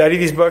would study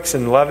these books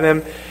and love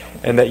them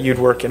and that you'd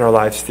work in our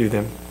lives through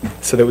them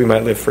so that we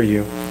might live for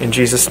you. In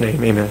Jesus'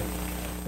 name, amen.